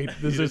was like, wait,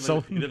 is there You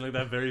something? didn't like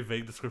that very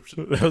vague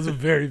description. That was a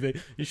very vague.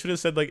 You should have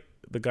said like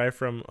the guy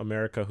from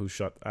America who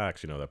shot.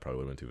 Actually, no, that probably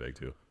would have been too vague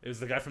too. It was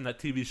the guy from that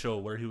TV show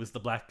where he was the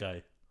black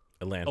guy.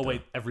 Atlanta. Oh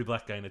wait, every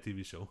black guy in a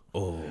TV show.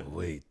 Oh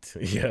wait.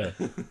 Yeah.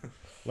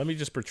 Let me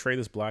just portray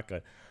this black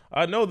guy.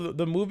 No,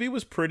 the movie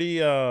was pretty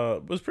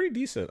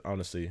decent,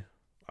 honestly.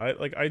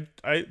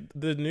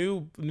 The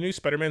new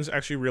Spider-Man's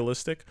actually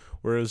realistic,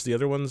 whereas the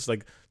other ones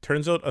like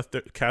turns out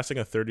casting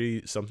a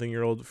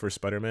 30-something-year-old for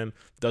Spider-Man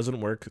doesn't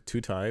work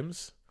 2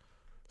 times.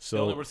 It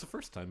only So works the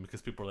first time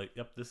because people are like,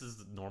 "Yep, this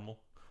is normal.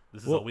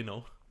 This is Well- all we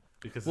know."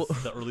 Because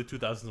it's the early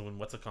 2000s when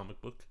what's a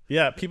comic book?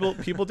 yeah, people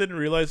didn't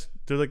realize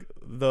they're like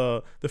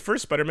the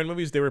first Spider-Man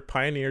movies, they were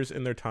pioneers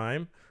in their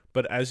time,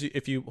 but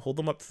if you hold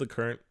them up to the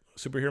current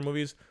superhero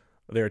movies,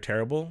 they're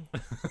terrible.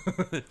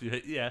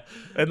 Yeah,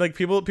 And like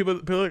people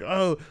are like,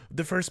 oh,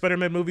 the first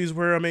Spider-Man movies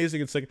were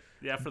amazing. It's like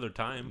for their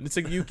time.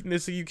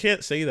 you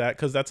can't say that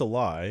because that's a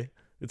lie.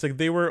 It's like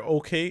they were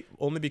okay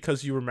only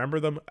because you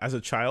remember them as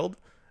a child,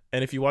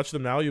 and if you watch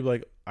them now, you're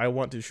like, I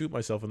want to shoot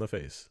myself in the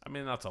face. I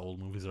mean, that's old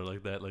movies are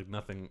like that. Like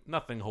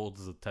nothing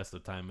holds the test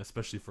of time,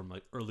 especially from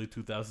like early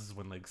 2000s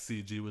when like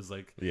CG was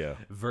like Yeah.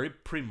 very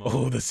primo.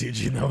 Oh, the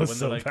CG that was when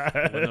so they're like,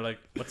 bad. when they're like,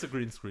 what's a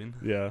green screen?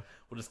 Yeah.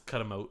 We'll just cut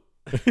them out.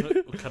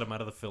 We'll cut them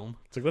out of the film.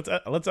 It's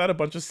like let's add a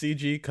bunch of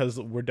CG because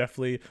we're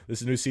definitely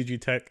this new CG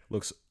tech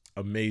looks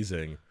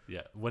amazing.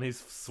 Yeah, when he's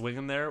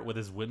swinging there with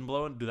his wind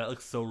blowing, dude, that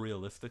looks so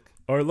realistic.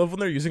 Or I love when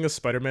they're using a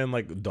Spider-Man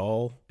like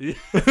doll. Yeah.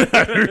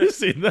 Have you ever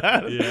seen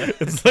that? Yeah.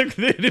 It's like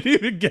they didn't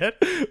even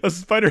get a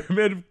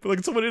Spider-Man,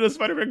 like someone in a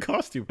Spider-Man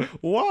costume.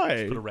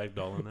 Why? Put a rag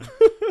doll in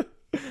there.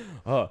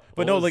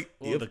 But no, like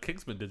the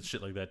Kingsman did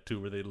shit like that too,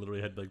 where they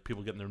literally had like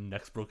people getting their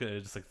necks broken and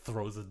it just like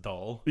throws a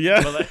doll.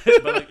 Yeah. but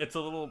like it's a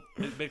little.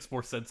 It makes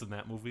more sense in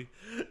that movie.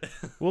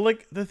 well,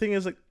 like the thing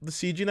is, like the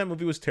CG in that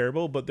movie was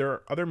terrible, but there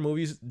are other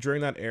movies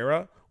during that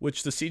era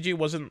which the CG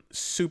wasn't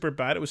super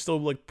bad. It was still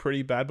like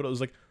pretty bad, but it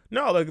was like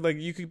No, like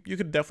you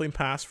could definitely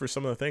pass for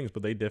some of the things,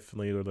 but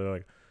they're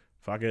like,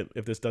 fuck it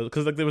if this does,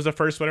 because like there was the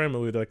first Spider-Man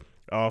movie. They're like,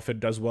 oh, if it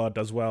does well, it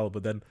does well.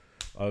 But then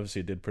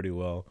obviously it did pretty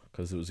well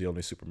because it was the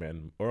only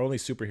Superman or only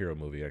superhero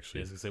movie actually.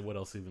 Yeah, I was gonna say what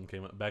else even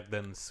came out back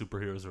then.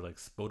 Superheroes were like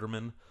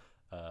Spider-Man.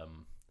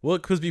 Well,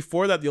 because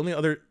before that, the only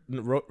other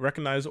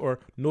recognized or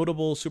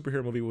notable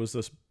superhero movie was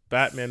this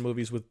Batman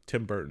movies with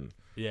Tim Burton.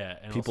 Yeah,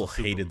 and People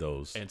also hated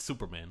those. And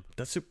Superman,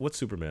 That's what's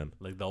Superman?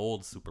 like the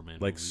old Superman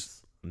Like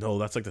movies. no,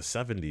 that's like the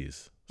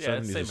 70s. Yeah,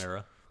 70s same is-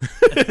 era.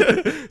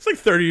 It's like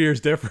 30 years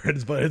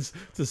difference, but it's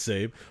the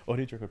same. Oh, I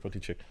need to drink my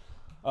protein shake.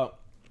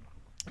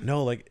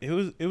 No, like it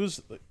was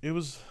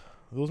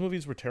those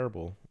movies were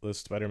terrible. The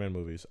Spider-Man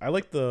movies. I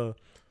like the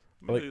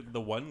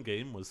The one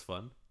game was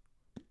fun.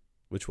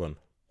 which one?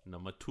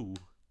 Number 2,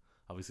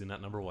 obviously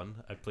not number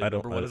 1. I played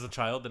number 1 as a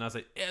child, and I was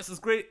like, yeah, this is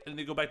great. And then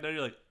you go back there,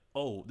 you're like,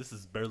 oh, this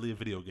is barely a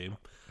video game.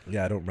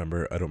 Yeah, I don't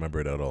remember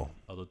it at all.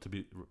 Although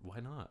why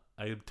not?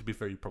 To be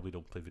fair, you probably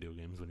don't play video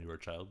games when you were a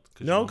child.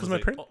 No, your mom 'cause was my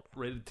like, parents- oh,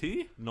 rated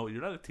T? No,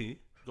 you're not a T.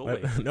 Go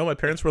away. No, my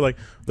parents were like,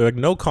 they're like,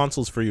 no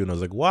consoles for you, and I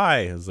was like,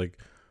 why? I was like,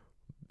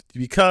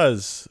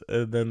 because.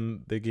 And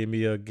then they gave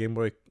me a Game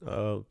Boy.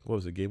 What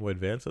was it? Game Boy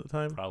Advance at the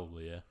time.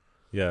 Probably, yeah.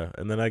 Yeah,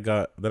 and then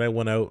I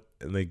went out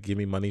and they gave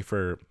me money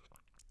for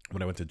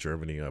when I went to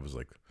Germany. I was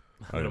like,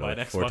 I I'm don't gonna know,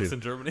 buy an Xbox 14.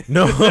 in Germany.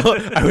 No,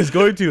 I was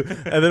going to,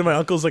 and then my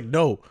uncle's like,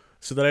 no.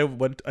 So then I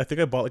went. I think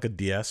I bought like a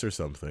DS or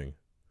something.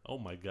 Oh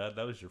my god,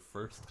 that was your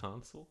first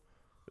console?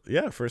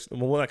 Yeah, first.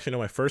 Well, actually, no.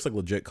 My first like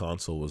legit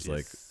console was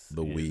like Yes,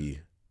 the yeah. Wii.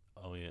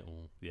 Oh yeah,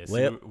 well,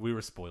 yeah. We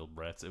were spoiled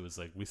brats. It was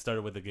like we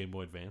started with the Game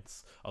Boy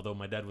Advance. Although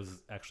my dad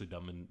was actually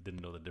dumb and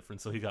didn't know the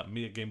difference, so he got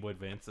me a Game Boy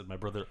Advance and my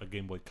brother a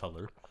Game Boy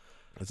Color.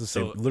 It's the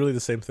same, So- literally the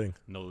same thing.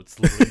 No, it's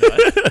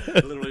literally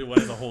not. Literally, one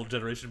is a whole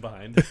generation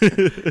behind.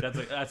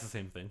 That's the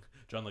same thing.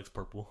 John likes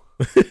purple.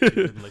 He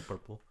didn't like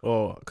purple.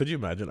 Oh, could you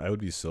imagine? I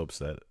would be so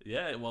upset.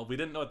 Yeah, well, we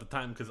didn't know at the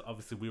time because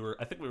obviously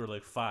I think we were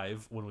like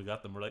 5 when we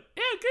got them. We're like,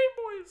 yeah,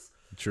 Game Boys.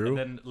 True. And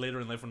then later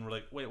in life, when we're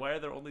like, wait, why are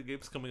there only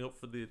games coming out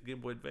for the Game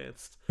Boy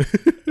Advanced?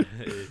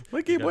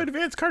 My Game Boy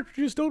Advance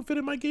cartridges don't fit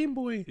in my Game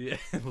Boy. Yeah,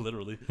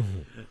 literally.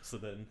 So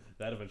then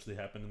that eventually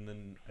happened, and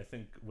then I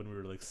think when we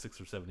were like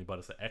 6 or 7, he bought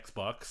us an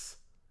Xbox,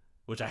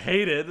 which I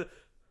hated.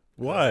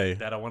 Why?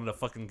 Dad, I wanted a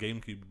fucking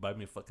GameCube. Buy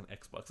me a fucking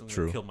Xbox. I'm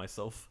True. gonna kill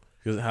myself.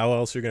 Because how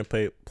else are you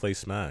gonna play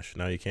Smash?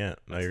 Now you can't.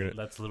 Now you're gonna.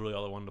 That's literally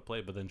all I wanted to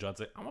play. But then John's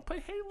like, I want to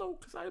play Halo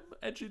because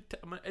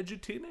I'm an edgy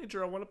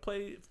teenager. I want to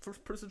play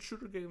first-person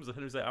shooter games. And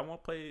Henry's like, I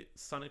want to play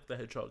Sonic the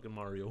Hedgehog and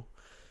Mario.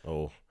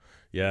 Oh,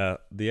 yeah.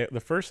 The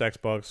first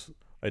Xbox,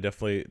 I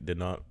definitely did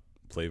not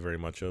play very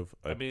much of.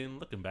 I mean,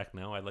 looking back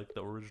now, I like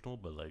the original,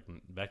 but like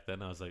back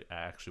then, I was like, I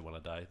actually want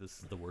to die. This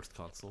is the worst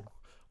console.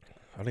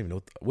 I don't even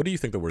know. What do you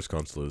think the worst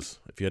console is?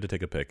 If you had to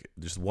take a pick,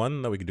 just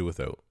one that we could do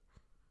without.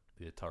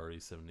 The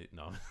Atari 70.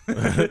 No.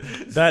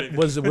 That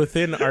was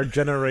within our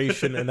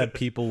generation, and that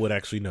people would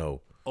actually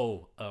know.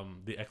 Oh,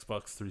 the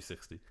Xbox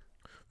 360.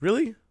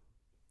 Really?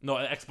 No,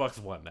 Xbox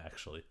One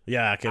actually.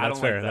 Yeah. Okay, I that's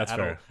don't fair. like that. That's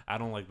fair. I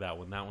don't like that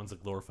one. That one's a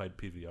glorified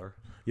PVR.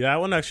 Yeah,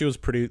 that one actually was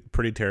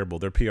pretty terrible.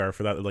 Their PR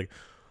for that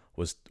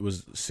was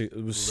so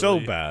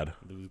Literally. bad.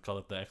 We call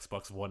it the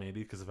Xbox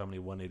 180 because of how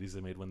many 180s they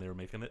made when they were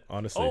making it.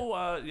 Honestly.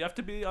 Oh, you have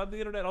to be on the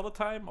internet all the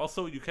time.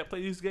 Also, you can't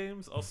play these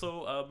games.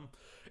 Also,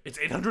 it's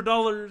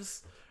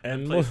 $800.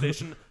 And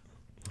PlayStation,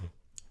 you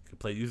can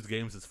play used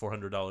games. It's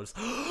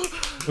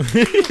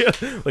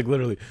 $400. Like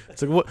literally,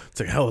 it's like what? It's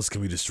like how else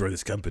can we destroy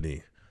this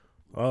company?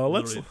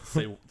 Let's.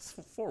 Literally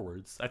say 4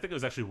 words. I think it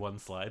was actually one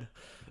slide.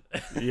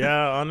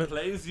 Yeah, on it.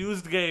 Plays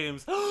used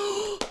games.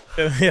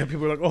 Yeah,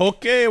 people are like,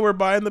 okay, we're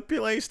buying the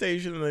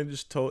PlayStation, and they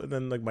just and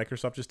then like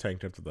Microsoft just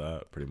tanked after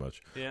that, pretty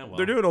much. Yeah, well,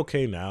 They're doing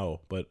okay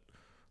now, but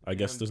I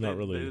guess there's not They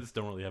really. just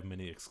don't really have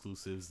many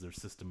exclusives. Their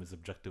system is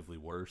objectively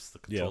worse. The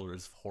controller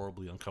is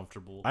horribly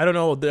uncomfortable. I don't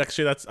know.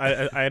 Actually, that's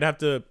I'd have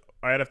to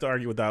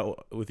argue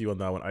with you on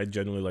that one. I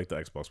genuinely like the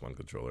Xbox One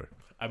controller.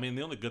 I mean,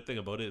 the only good thing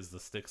about it is the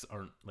sticks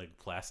aren't like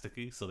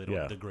plasticky, so they don't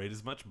Yeah. degrade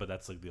as much. But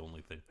that's like the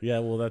only thing. Yeah,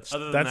 well, that's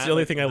Other than the that,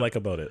 only like, thing I like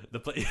about it. The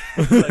play,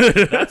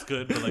 like, that's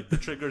good, but like the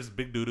triggers,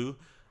 big doo doo.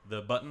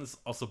 The buttons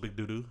also big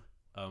doo doo.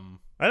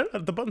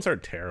 The buttons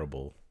aren't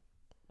terrible.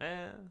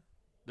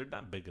 They're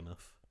not big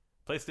enough.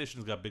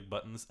 PlayStation's got big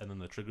buttons, and then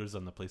the triggers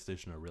on the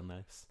PlayStation are real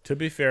nice. To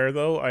be fair,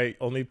 though, I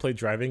only play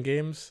driving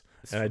games,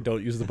 and I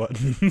don't use the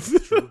buttons.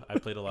 True. I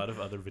played a lot of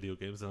other video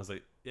games, and I was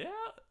like, yeah,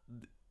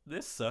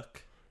 this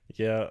suck.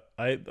 Yeah,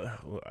 I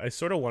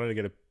sort of wanted to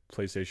get a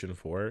PlayStation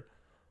 4,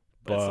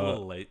 But it's a but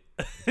little late.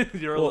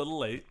 You're a little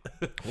late.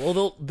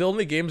 well, the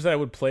only games that I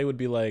would play would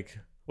be like,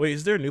 wait,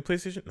 is there a new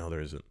PlayStation? No, there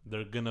isn't.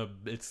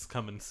 It's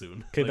coming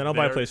soon. Okay, then I'll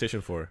buy a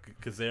PlayStation 4.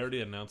 Because they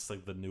already announced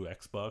like the new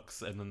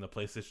Xbox, and then the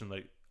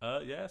PlayStation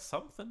yeah,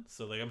 something.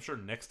 So like I'm sure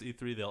next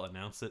E3 they'll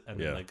announce it, and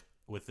then like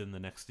within the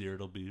next year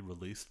it'll be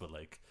released. But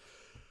like,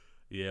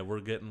 yeah,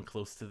 we're getting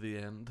close to the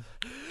end.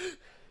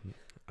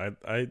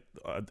 I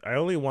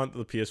only want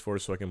the PS4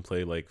 so I can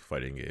play like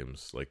fighting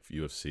games, like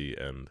UFC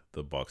and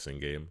the boxing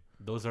game.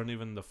 Those aren't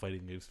even the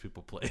fighting games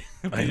people play.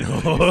 I You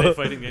know. say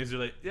fighting games,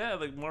 you're like, yeah,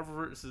 like Marvel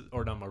versus,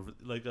 or not Marvel,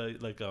 like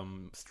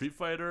Street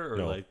Fighter or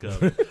No. like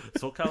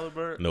Soul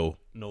Calibur. No.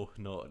 No,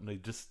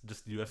 just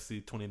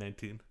UFC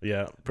 2019.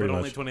 Yeah, But pretty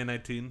only much.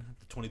 2019.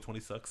 2020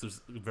 sucks.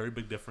 There's a very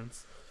big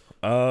difference.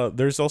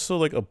 There's also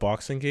like a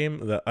boxing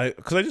game that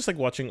because I just like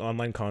watching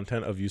online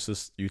content of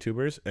useless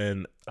YouTubers,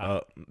 and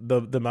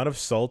the amount of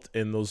salt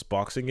in those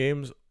boxing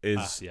games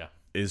Yeah.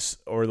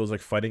 or those like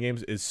fighting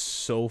games is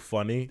so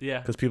funny. Yeah.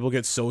 Because people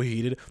get so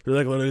heated. They're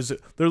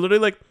literally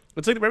like,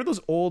 it's like, remember those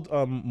old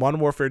Modern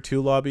Warfare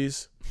 2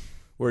 lobbies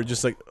where it's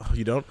just like, oh,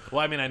 you don't. Well,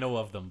 I mean, I know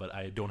of them, but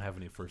I don't have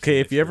any first. Okay,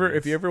 if you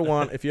ever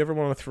want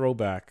a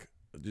throwback,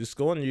 just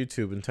go on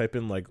YouTube and type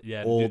in like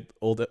Yeah, old.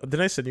 Did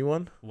I send you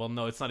one? Well,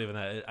 no, it's not even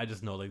that. I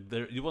just know like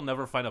you will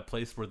never find a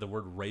place where the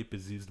word rape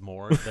is used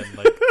more than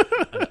like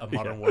a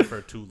Modern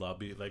Warfare 2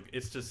 lobby. Like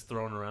it's just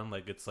thrown around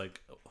like it's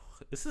like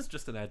this is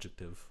just an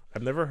adjective.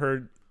 I've never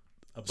heard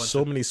A bunch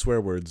so of, many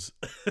swear words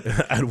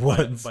at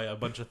once. by a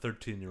bunch of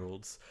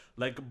 13-year-olds.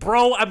 Like,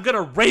 bro, I'm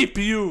gonna rape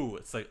you.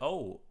 It's like,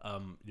 oh,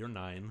 you're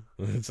 9.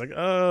 It's like,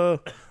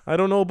 I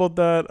don't know about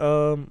that.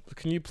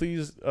 Can you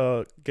please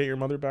get your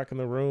mother back in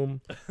the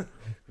room?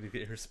 You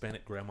get your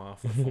Hispanic grandma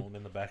off the phone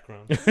in the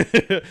background.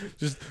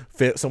 Just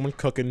someone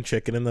cooking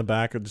chicken in the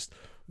back, or just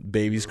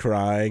babies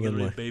crying and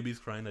Literally, like, babies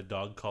crying, a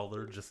dog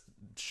collar just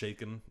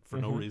shaking for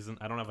no reason.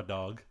 I don't have a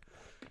dog.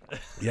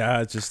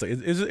 yeah, it's just like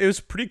it was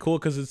pretty cool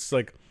because it's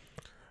like,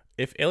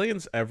 if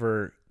aliens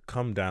ever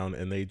come down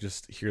and they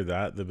just hear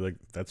that, they'll be like,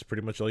 that's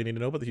pretty much all you need to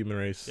know about the human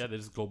race. Yeah, they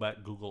just go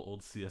back, Google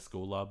old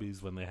CSGO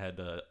lobbies when they had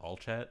all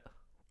chat.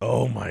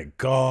 Oh my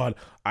god,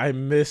 I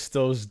miss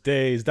those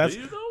days. That's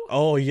Do you though?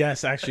 oh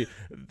yes, actually.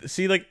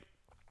 See, like,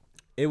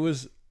 it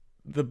was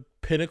the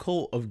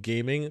pinnacle of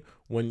gaming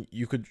when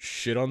you could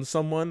shit on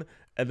someone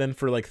and then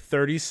for like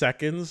 30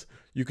 seconds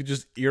you could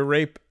just ear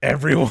rape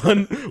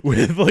everyone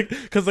with like,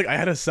 because like I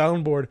had a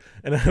soundboard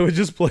and I would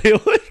just play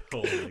like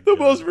Oh my the God.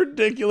 most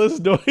ridiculous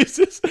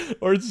noises,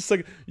 or it's just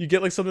like you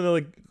get like something that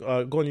like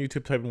go on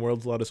YouTube, type in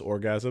world's loudest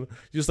orgasm,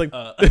 you just like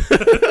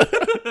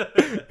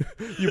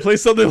you play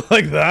something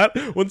like that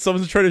when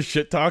someone's trying to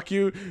shit talk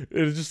you.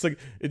 It's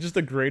just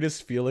the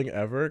greatest feeling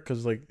ever,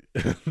 because like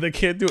they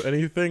can't do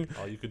anything.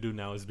 All you could do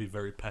now is be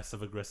very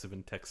passive aggressive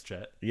in text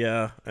chat.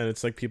 Yeah, and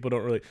it's like people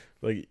don't really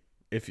like,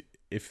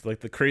 if like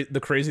the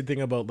crazy thing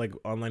about like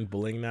online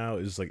bullying now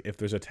is like, if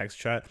there's a text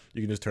chat,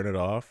 you can just turn it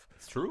off.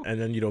 It's true. And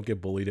then you don't get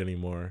bullied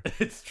anymore.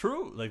 It's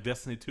true. Like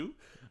Destiny 2.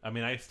 I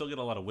mean, I still get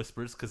a lot of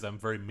whispers because I'm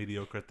very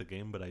mediocre at the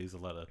game, but I use a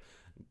lot of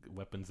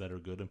weapons that are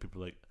good, and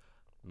people are like,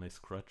 nice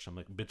crutch. I'm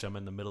like, bitch, I'm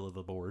in the middle of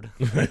the board.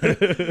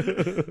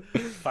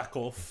 Fuck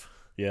off.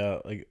 Yeah,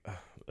 like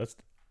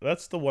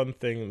that's the one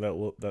thing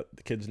that the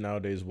kids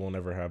nowadays won't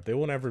ever have. They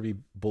won't ever be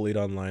bullied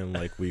online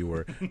like we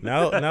were.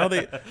 Now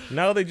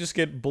they just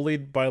get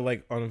bullied by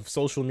like on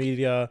social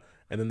media,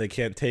 and then they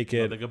can't take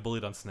No, it. they get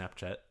bullied on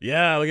Snapchat.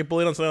 Yeah, they get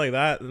bullied on something like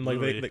that, and like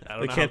Literally, I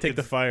don't they know can't how take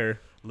the kids- fire.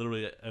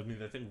 Literally, I mean,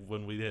 I think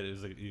when we did, it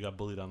was like you got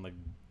bullied on like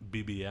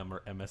BBM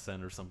or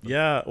MSN or something.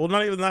 Yeah, well,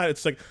 not even that.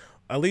 It's like,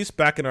 at least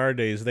back in our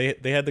days, they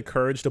had the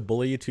courage to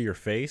bully you to your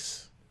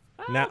face.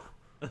 Now,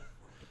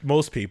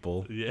 most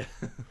people. Yeah.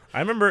 I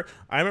remember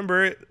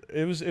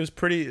it was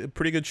pretty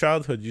good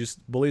childhood.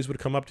 Bullies would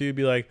come up to you and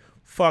be like,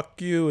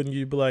 "Fuck you," and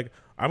you'd be like,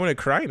 "I'm gonna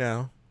cry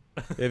now.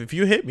 If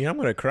you hit me, I'm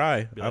gonna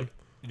cry." Be like,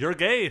 you're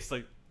gay. It's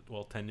like,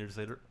 well, 10 years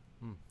later,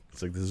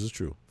 It's like, this is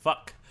true.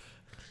 fuck.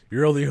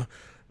 You're only.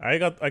 I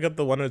got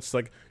the one that's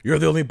like, you're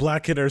the only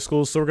black kid in our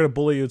school, so we're gonna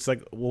bully you. It's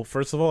like, well,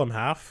 first of all, I'm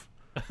half,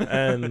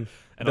 and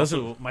And doesn't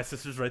also, my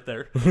sister's right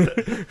there.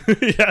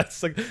 yeah,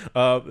 it's like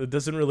it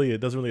doesn't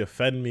really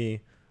offend me.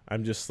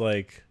 I'm just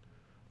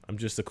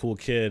a cool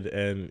kid,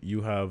 and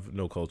you have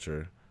no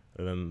culture.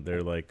 And then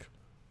they're like,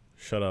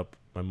 shut up,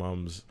 my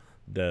mom's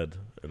dead,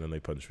 and then they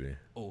punch me.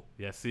 Oh,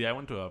 yeah. See, I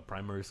went to a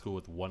primary school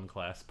with one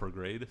class per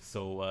grade,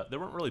 so there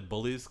weren't really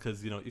bullies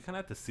because, you know, you kind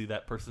of had to see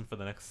that person for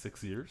the next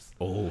 6 years.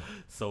 Oh,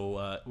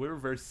 So we were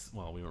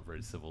we weren't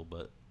very civil,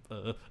 but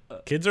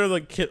kids are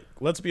like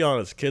let's be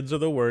honest, kids are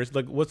the worst.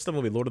 Like, what's the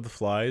movie Lord of the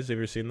Flies? Have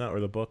you ever seen that, or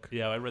the book?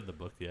 yeah, I read the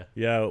book, yeah.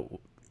 Yeah,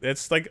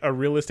 it's like a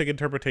realistic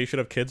interpretation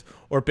of kids,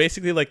 or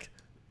basically like.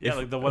 Yeah, If-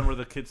 like the one where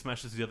the kid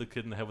smashes the other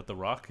kid in the head with the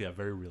rock. Yeah,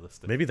 very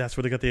realistic. Maybe that's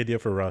where they got the idea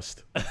for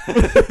Rust.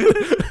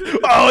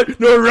 Oh,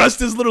 no,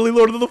 Rust is literally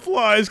Lord of the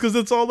Flies, because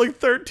it's all like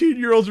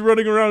 13-year-olds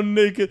running around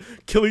naked,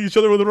 killing each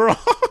other with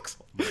rocks.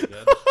 Oh my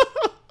God.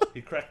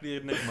 He cracked the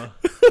enigma.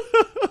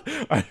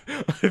 I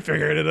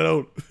figured it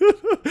out.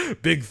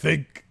 Big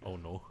think. Oh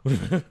no.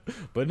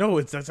 But no,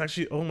 that's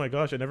actually, oh my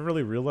gosh, I never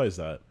really realized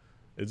that.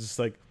 It's just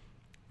like,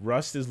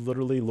 Rust is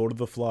literally Lord of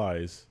the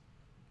Flies.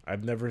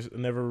 I've never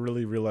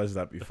really realized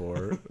that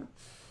before.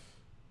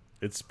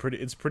 It's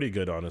pretty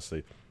good,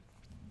 honestly.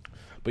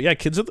 But yeah,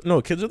 kids are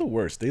the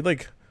worst.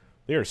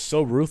 They are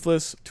so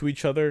ruthless to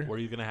each other. Were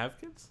you gonna have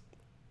kids?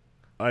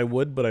 I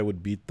would, but I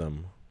would beat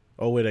them.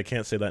 Oh wait, I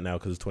can't say that now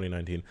because it's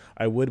 2019.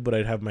 I would, but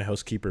I'd have my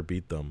housekeeper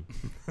beat them.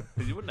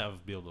 You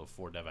wouldn't be able to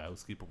afford to have a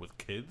housekeeper with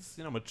kids.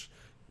 You know how much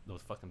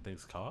those fucking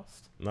things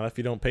cost? Not if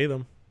you don't pay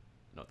them.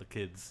 No, the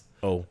kids.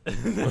 Oh. You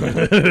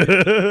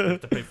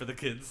have to pay for the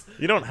kids.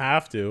 You don't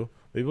have to.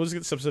 They will just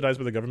get subsidized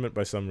by the government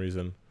by some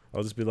reason.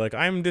 I'll just be like,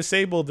 I'm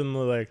disabled, and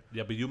they're like,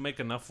 Yeah, but you make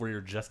enough where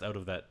you're just out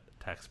of that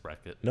tax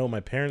bracket. no, my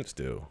parents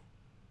do.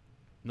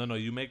 No,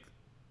 you make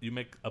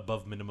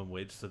above minimum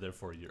wage, so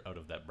therefore you're out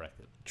of that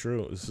bracket.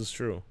 True. This is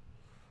true.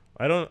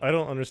 I don't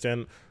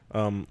understand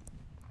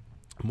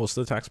most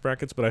of the tax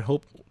brackets, but I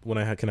hope when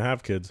I can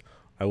have kids,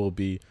 I will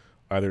be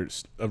either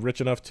rich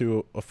enough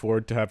to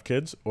afford to have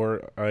kids,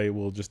 or I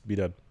will just be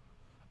dead.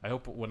 I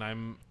hope when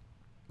I'm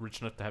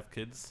rich enough to have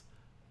kids,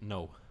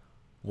 no.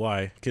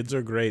 Why? Kids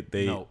are great.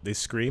 They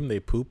scream, they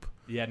poop.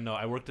 Yeah, no,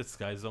 I worked at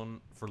Sky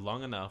Zone for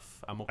long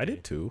enough. I'm okay. I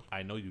did too.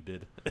 I know you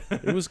did.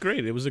 It was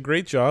great. It was a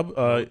great job.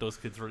 No, those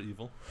kids were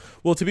evil.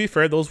 Well, to be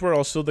fair, those were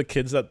also the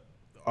kids that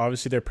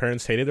obviously their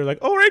parents hated. They're like,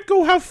 all right,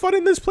 go have fun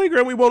in this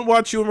playground. We won't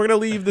watch you, and we're going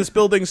to leave this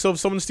building, so if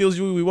someone steals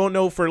you, we won't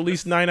know for at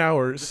least 9 This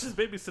hours. is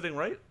babysitting,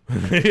 right?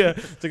 Yeah.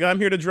 It's like, I'm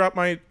here to drop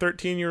my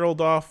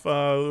 13-year-old off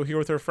here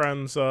with her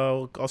friends.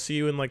 I'll see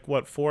you in,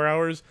 4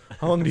 hours?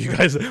 How long do you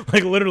guys...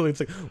 literally,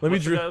 it's like,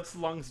 What's the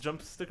longest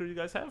jump sticker you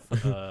guys have?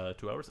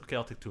 2 hours? Okay,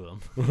 I'll take 2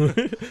 of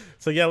them.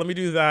 So, yeah, let me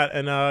do that.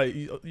 And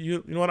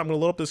you know what? I'm going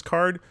to load up this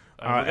card.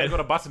 We're going to go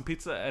to Boston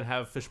Pizza and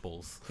have fish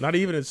bowls. Not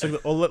even. It's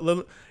like,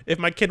 if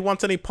my kid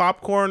wants any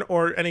popcorn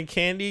or any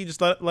candy, just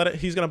let it.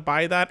 He's gonna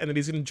buy that, and then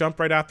he's gonna jump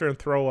right after and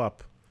throw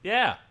up.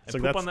 Yeah, So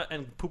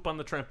and poop on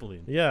the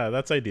trampoline. Yeah,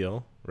 that's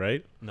ideal,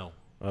 right? No.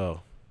 Oh,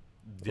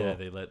 Yeah, Well.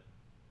 they let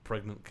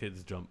pregnant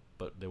kids jump,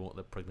 but they won't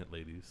let pregnant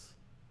ladies.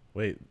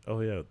 wait. Oh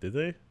yeah, did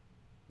they?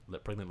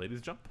 Let pregnant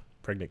ladies jump?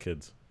 Pregnant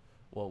kids.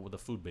 Well, with the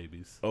food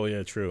babies. Oh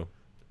yeah, true.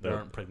 There No.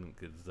 aren't pregnant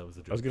kids. That was a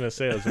joke. I was gonna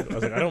say. I was like,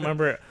 I don't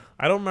remember.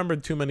 I don't remember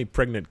too many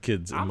pregnant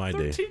kids in I'm my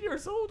 13 day.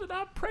 years old and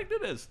I'm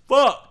pregnant as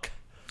fuck.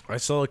 I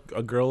saw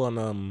a girl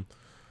on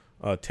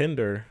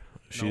Tinder.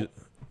 She No,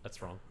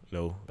 that's wrong.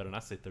 no. Better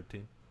not say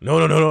 13.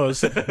 No.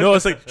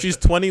 It's like she's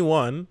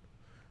 21.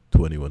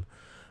 21.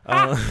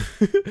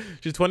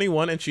 She's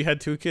 21 and she had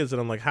 2 kids,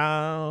 and I'm like,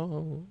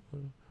 how?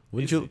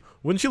 Wouldn't Easy.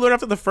 you learn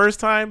after the first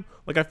time?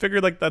 Like, I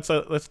figured that's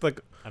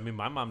like, I mean,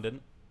 my mom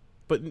didn't.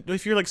 but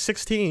if you're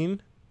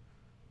 16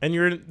 and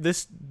you're in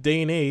this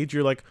day and age,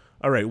 you're like,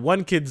 all right,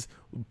 1 kid's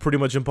pretty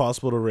much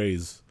impossible to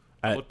raise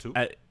How at about 2?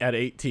 at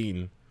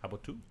 18. How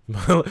about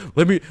 2?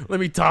 let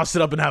me toss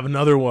it up and have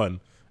another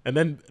one, and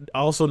then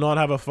also not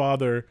have a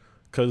father,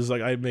 because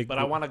I make. But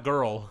I want a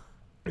girl.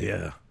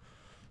 Yeah.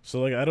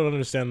 So I don't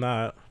understand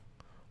that.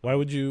 Why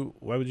would you?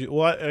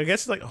 Well, I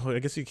guess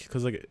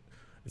because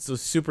it's so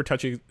super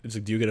touchy. It's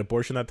like, do you get an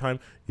abortion that time?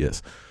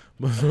 Yes.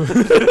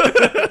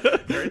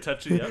 Very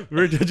touchy, yeah.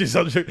 Very touchy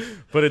subject.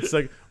 But it's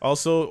like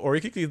also, or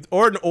you could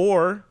or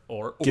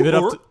give it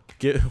up.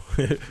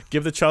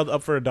 Give the child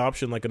up for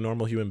adoption like a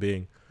normal human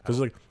being.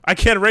 Because I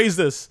can't raise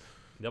this.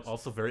 Yep,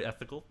 also very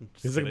ethical.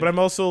 He's like, but I'm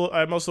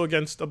also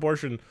against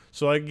abortion,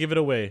 so I give it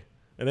away.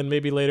 And then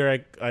maybe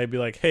later I'd be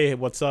like, hey,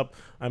 what's up?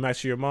 I'm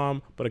actually your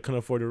mom, but I couldn't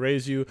afford to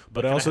raise you.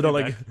 But I can I also have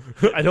don't you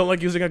like I don't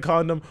like using a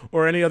condom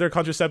or any other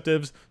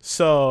contraceptives.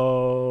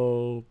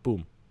 So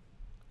boom.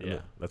 Yeah.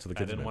 That's what the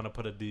I kids didn't meant. want to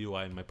put a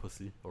DUI in my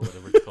pussy or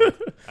whatever it's called.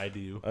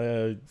 IDU.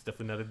 It's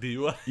definitely not a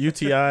DUI.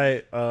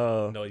 UTI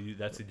No,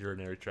 that's a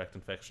urinary tract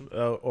infection.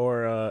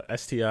 or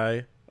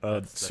STI.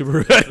 That's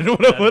Subaru. I didn't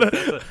want to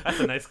put that's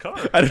a nice car.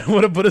 I didn't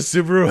want to put a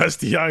Subaru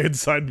STI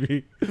inside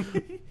me.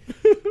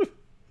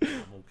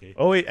 I'm okay.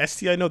 Oh wait,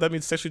 STI. No, that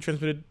means sexually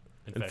transmitted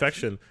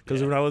infection.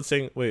 Because Yeah. we're not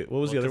saying. Wait, what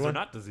was the other 'cause one?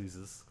 They're not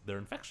diseases. They're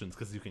infections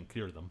because you can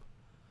cure them.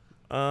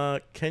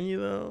 Can you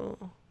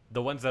though?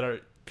 The ones that are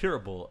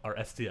curable are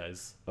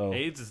STIs. Oh.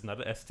 AIDS is not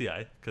an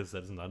STI because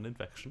that is not an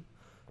infection.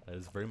 That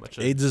is very much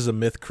AIDS is a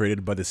myth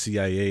created by the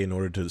CIA in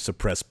order to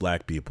suppress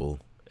black people.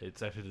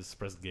 It's actually to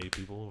suppress gay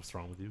people. What's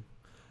wrong with you?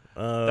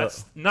 Uh,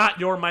 That's not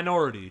your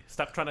minority.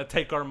 Stop trying to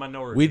take our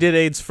minority. we did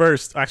AIDS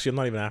first. Actually, I'm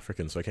not even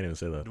African, so I can't even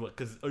say that. What?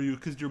 Because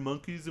you're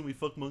monkeys and we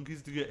fuck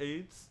monkeys to get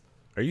AIDS?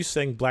 Are you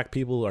saying black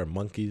people are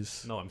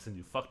monkeys? No, I'm saying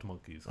you fucked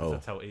monkeys. 'Cause Oh.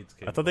 that's how AIDS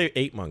came. I thought they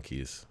ate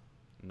monkeys.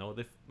 No,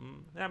 they.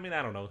 I mean,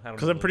 I don't know.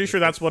 Because I'm pretty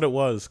sure that's what it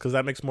was. Because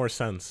that makes more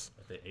sense.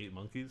 They ate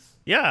monkeys.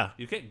 Yeah,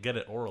 You can't get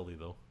it orally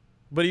though.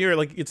 but you're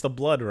like, it's the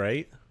blood,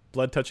 right?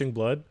 Blood touching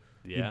blood.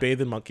 Yeah. You bathe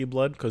in monkey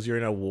blood because you're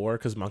in a war.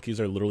 Because monkeys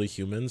are literally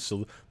humans.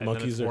 So And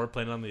monkeys then it's are. war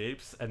playing on the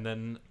apes, and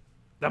then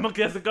that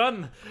monkey has a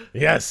gun.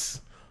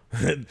 Yes.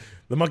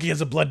 The monkey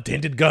has a blood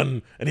tainted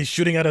gun, and he's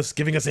shooting at us,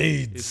 giving us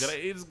AIDS. He's got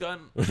an AIDS gun.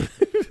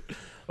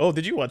 Oh,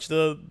 did you watch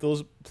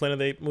those Planet of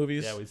the Apes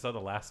movies? Yeah, we saw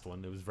the last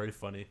one. It was very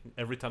funny.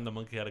 Every time the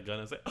monkey had a gun,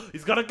 I was like, oh,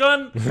 he's got a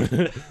gun.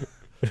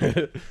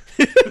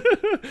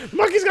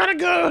 Monkey's got a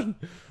gun.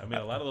 I mean,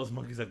 a lot of those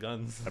monkeys had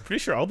guns. I'm pretty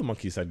sure all the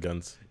monkeys had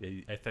guns. Yeah,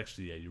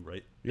 you're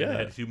right. Yeah. And they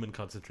had human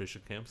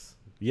concentration camps.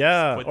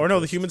 Yeah, Quite or the no,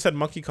 the twist. humans had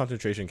monkey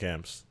concentration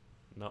camps.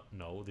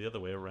 No, the other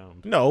way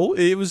around. No,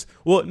 it was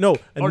no. no,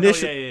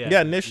 Initially,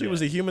 yeah. Initially, it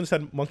was Yeah. the humans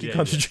had monkey Yeah, yeah.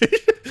 concentration.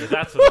 Yeah,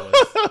 that's what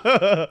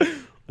it was.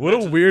 What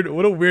a weird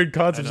I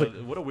concept. know, It's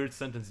like, what a weird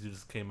sentence you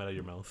just came out of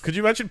your mouth. could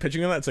you imagine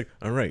pitching on that? It's like,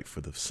 all right,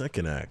 for the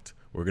second act,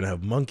 we're gonna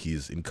have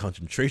monkeys in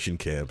concentration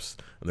camps.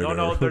 And they're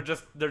No, gonna...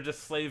 they're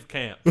just slave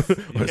camps. You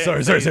can't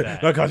sorry, say sorry,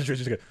 that. not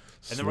concentration camps.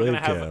 And then we're gonna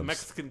have camps.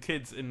 Mexican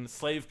kids in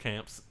slave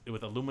camps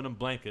with aluminum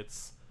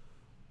blankets.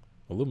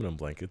 Aluminum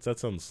blankets. That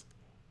sounds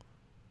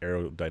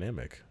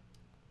aerodynamic.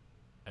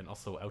 And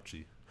also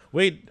ouchie.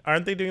 Wait,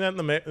 aren't they doing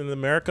that in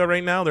America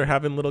right now? They're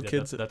having little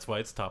kids. That's why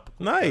it's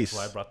topical. Nice. That's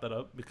why I brought that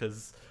up,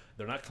 because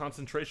they're not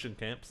concentration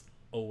camps.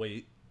 Oh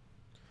wait,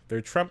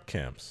 They're Trump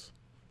camps.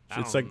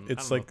 It's like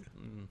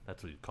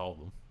that's what you call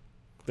them.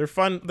 they're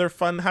fun. They're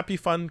fun, happy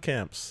fun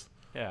camps.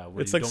 Yeah,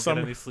 where It's you like don't some-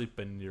 get any sleep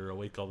and you're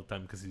awake all the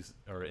time because you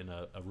are in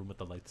a room with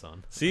the lights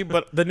on. See,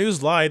 but the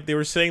news lied. They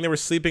were saying they were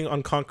sleeping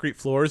on concrete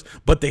floors,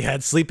 but they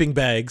had sleeping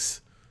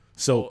bags.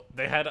 So Well,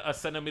 they had a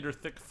centimeter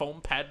thick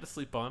foam pad to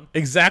sleep on,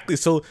 exactly.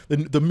 So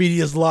the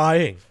media's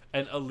lying.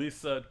 and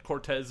Elisa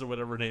Cortez or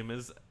whatever her name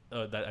is,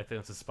 that I think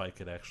that's a spy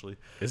kid actually.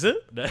 Is it?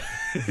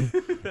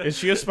 Is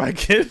she a spy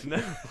kid?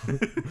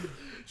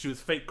 She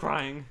was fake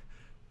crying.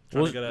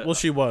 trying to get a- Well,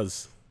 she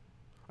was.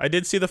 I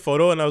did see the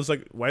photo, and I was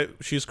like, "Why?"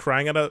 She's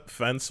crying at a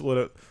fence.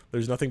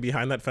 There's nothing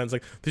behind that fence.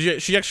 Like,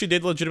 she actually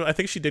did legitimate. I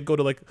think she did go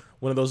to like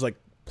one of those like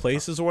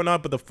places or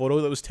whatnot. But the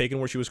photo that was taken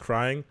where she was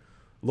crying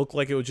looked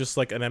like it was just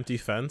like an empty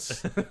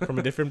fence from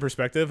a different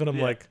perspective. And I'm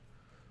Yeah. like,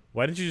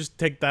 why didn't you just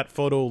take that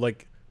photo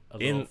like a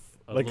in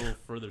little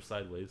further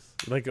sideways.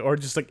 like or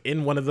just like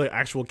in one of the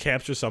actual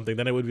camps or something?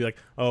 Then it would be like,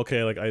 oh,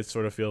 okay, like I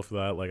sort of feel for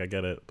that. Like I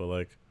get it, but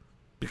like.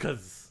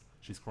 Because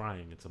she's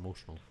crying, it's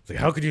emotional. It's like,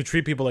 how could you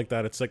treat people like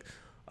that? It's like,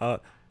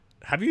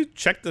 have you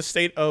checked the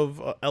state of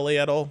LA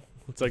at all?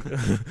 It's like,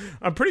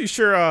 I'm pretty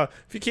sure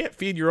if you can't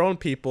feed your own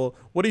people,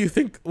 what do you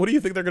think? What do you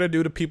think they're gonna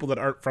do to people that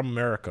aren't from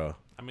America?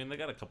 I mean, they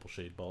got a couple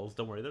shade balls.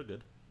 Don't worry, they're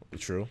good.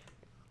 True.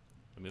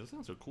 I mean, those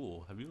things are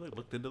cool. Have you like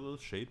looked into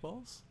those shade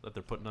balls that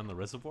they're putting on the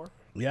reservoir?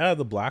 Yeah,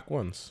 the black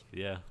ones.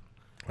 Yeah.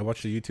 I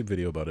watched a YouTube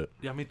video about it.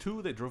 Yeah, me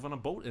too. They drove on a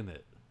boat in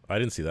it. I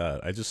didn't see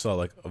that. I just saw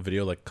like a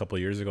video like a couple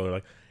of years ago. They're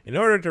like, in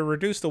order to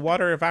reduce the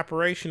water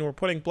evaporation, we're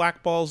putting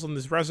black balls in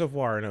this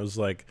reservoir, and it was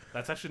like,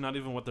 That's actually not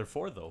even what they're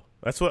for, though.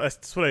 that's what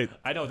I.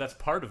 I know that's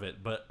part of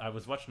it, but I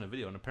was watching a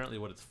video, and apparently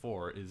what it's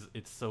for is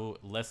it's so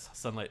less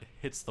sunlight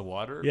hits the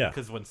water. Yeah.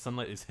 Because when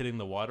sunlight is hitting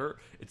the water,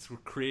 it's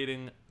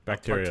creating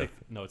Bacteria.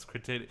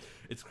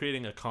 it's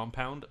creating a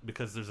compound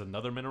because there's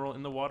another mineral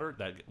in the water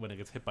that when it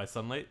gets hit by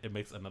sunlight, it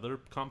makes another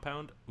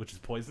compound which is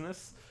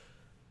poisonous.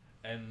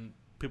 And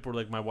people were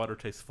like, "My water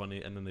tastes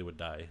funny," and then they would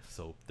die.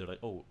 So they're like,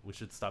 "Oh, we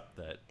should stop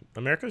that."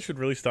 America should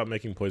really stop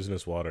making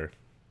poisonous water.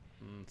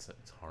 It's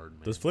hard,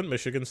 man. Does Flint,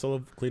 Michigan still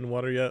have clean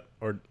water yet?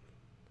 Or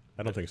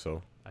I don't think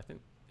so. I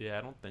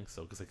don't think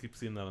so because I keep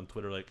seeing that on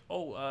Twitter. Like,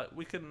 "Oh,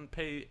 we can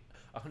pay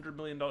 $100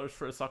 million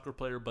for a soccer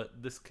player,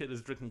 but this kid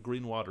is drinking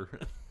green water."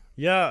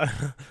 Yeah,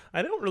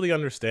 I don't really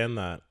understand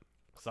that.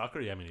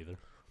 Soccer? Yeah, me neither.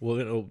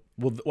 Well,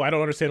 I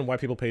don't understand why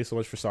people pay so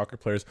much for soccer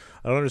players.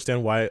 I don't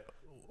understand why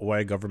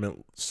a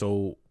government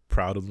so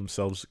proud of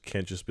themselves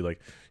can't just be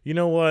like, you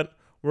know what?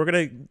 We're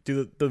gonna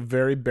do the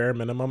very bare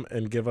minimum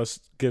and give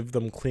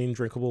them clean,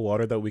 drinkable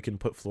water that we can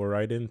put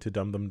fluoride in to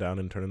dumb them down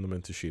and turn them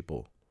into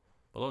sheeple.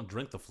 Well, don't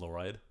drink the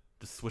fluoride.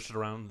 Just swish it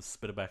around and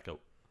spit it back out.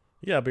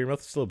 Yeah, but your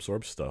mouth still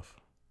absorbs stuff.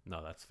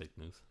 No, that's fake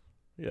news.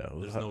 Yeah,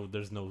 There's no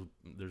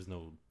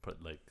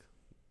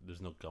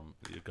gum.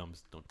 Your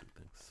gums don't do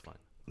things. It's fine.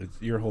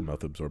 your whole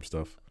mouth absorbs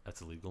stuff. That's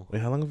illegal.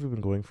 Wait, how long have we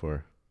been going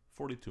for?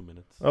 42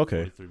 minutes. Okay.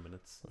 43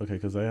 minutes. Okay,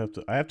 because I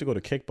have to go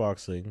to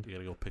kickboxing. You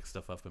gotta go pick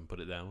stuff up and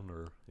put it down,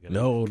 or you gotta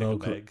No, kick a no,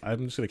 bag.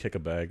 I'm just gonna kick a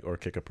bag or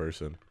kick a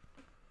person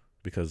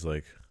because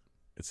like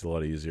it's a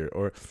lot easier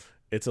or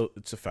it's a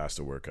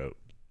faster workout.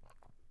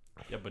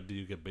 Yeah, but do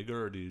you get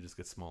bigger or do you just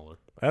get smaller?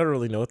 I don't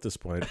really know at this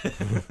point.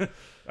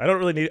 I don't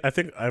really need. I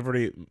think I've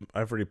already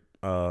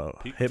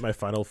Peaked? hit my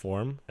final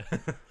form.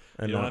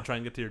 And You want to try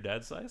and get to your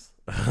dad's size?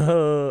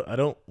 I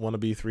don't want to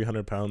be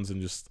 300 pounds and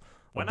just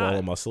Why a ball not?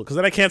 of muscle because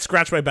then I can't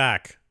scratch my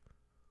back.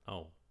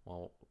 Oh,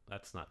 well,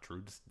 that's not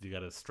true. Just you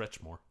gotta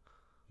stretch more.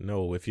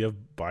 No, if you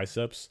have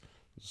biceps,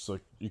 it's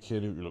like you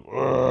can't even. You're like,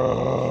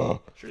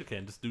 "Ugh." Sure, you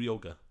can. Just do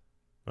yoga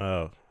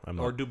Oh, I'm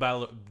not. or do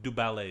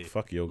ballet.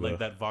 Fuck yoga. Like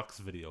that Vox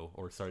video,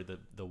 or sorry,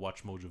 the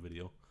Watch Mojo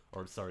video,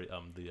 or sorry,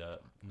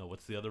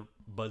 what's the other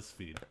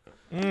BuzzFeed?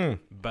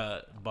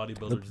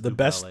 Bodybuilders the do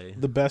best ballet.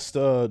 the best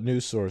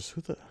news source.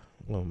 Who the?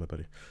 Oh, my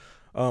buddy.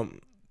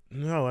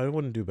 No, I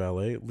wouldn't do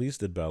ballet. Lise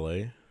did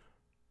ballet. It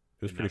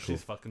was And pretty now cool.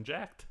 She's fucking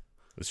jacked.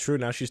 It's true.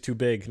 Now she's too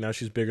big. Now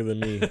she's bigger than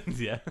me.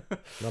 Yeah,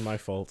 Not my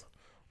fault.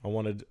 I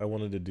wanted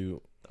to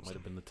do. that might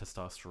have been the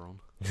testosterone.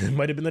 It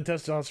might have been the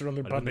testosterone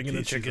they're Might have been pumping in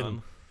the tea she's chicken.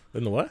 on.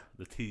 In the what?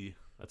 The T.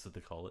 That's what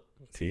they call it.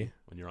 T?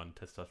 When you're on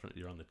testosterone,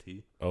 you're on the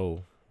T.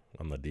 Oh,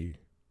 on the D.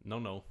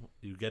 No,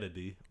 you get a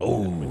D.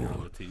 Oh. When you're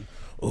on the T.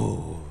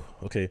 Oh,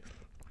 okay.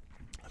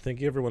 Thank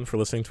you everyone for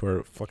listening to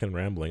our fucking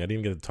rambling. I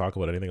didn't even get to talk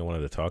about anything I wanted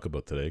to talk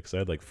about today because I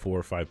had like 4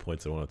 or 5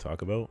 points I want to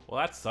talk about. Well,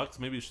 that sucks.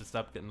 Maybe you should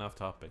stop getting off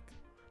topic.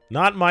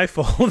 Not my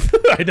fault.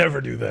 I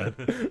never do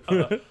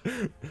that.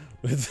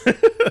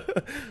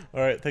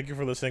 All right. Thank you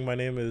for listening. My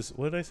name is.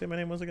 What did I say my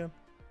name was again?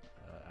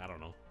 I don't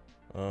know.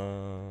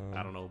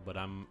 I don't know, but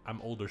I'm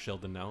older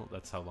Sheldon now.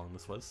 That's how long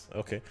this was.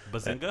 Okay.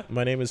 Bazinga?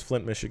 My name is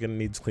Flint, Michigan.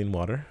 Needs clean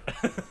water.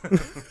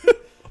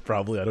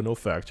 Probably. I don't know.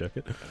 Fact check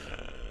it.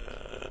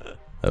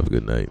 Have a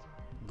good night.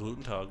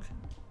 Gluten Tag.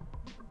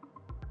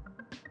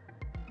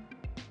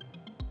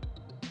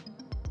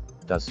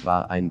 Das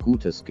war ein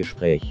gutes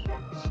Gespräch.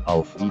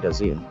 Auf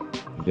Wiedersehen.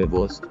 Der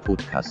Wurst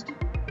Podcast.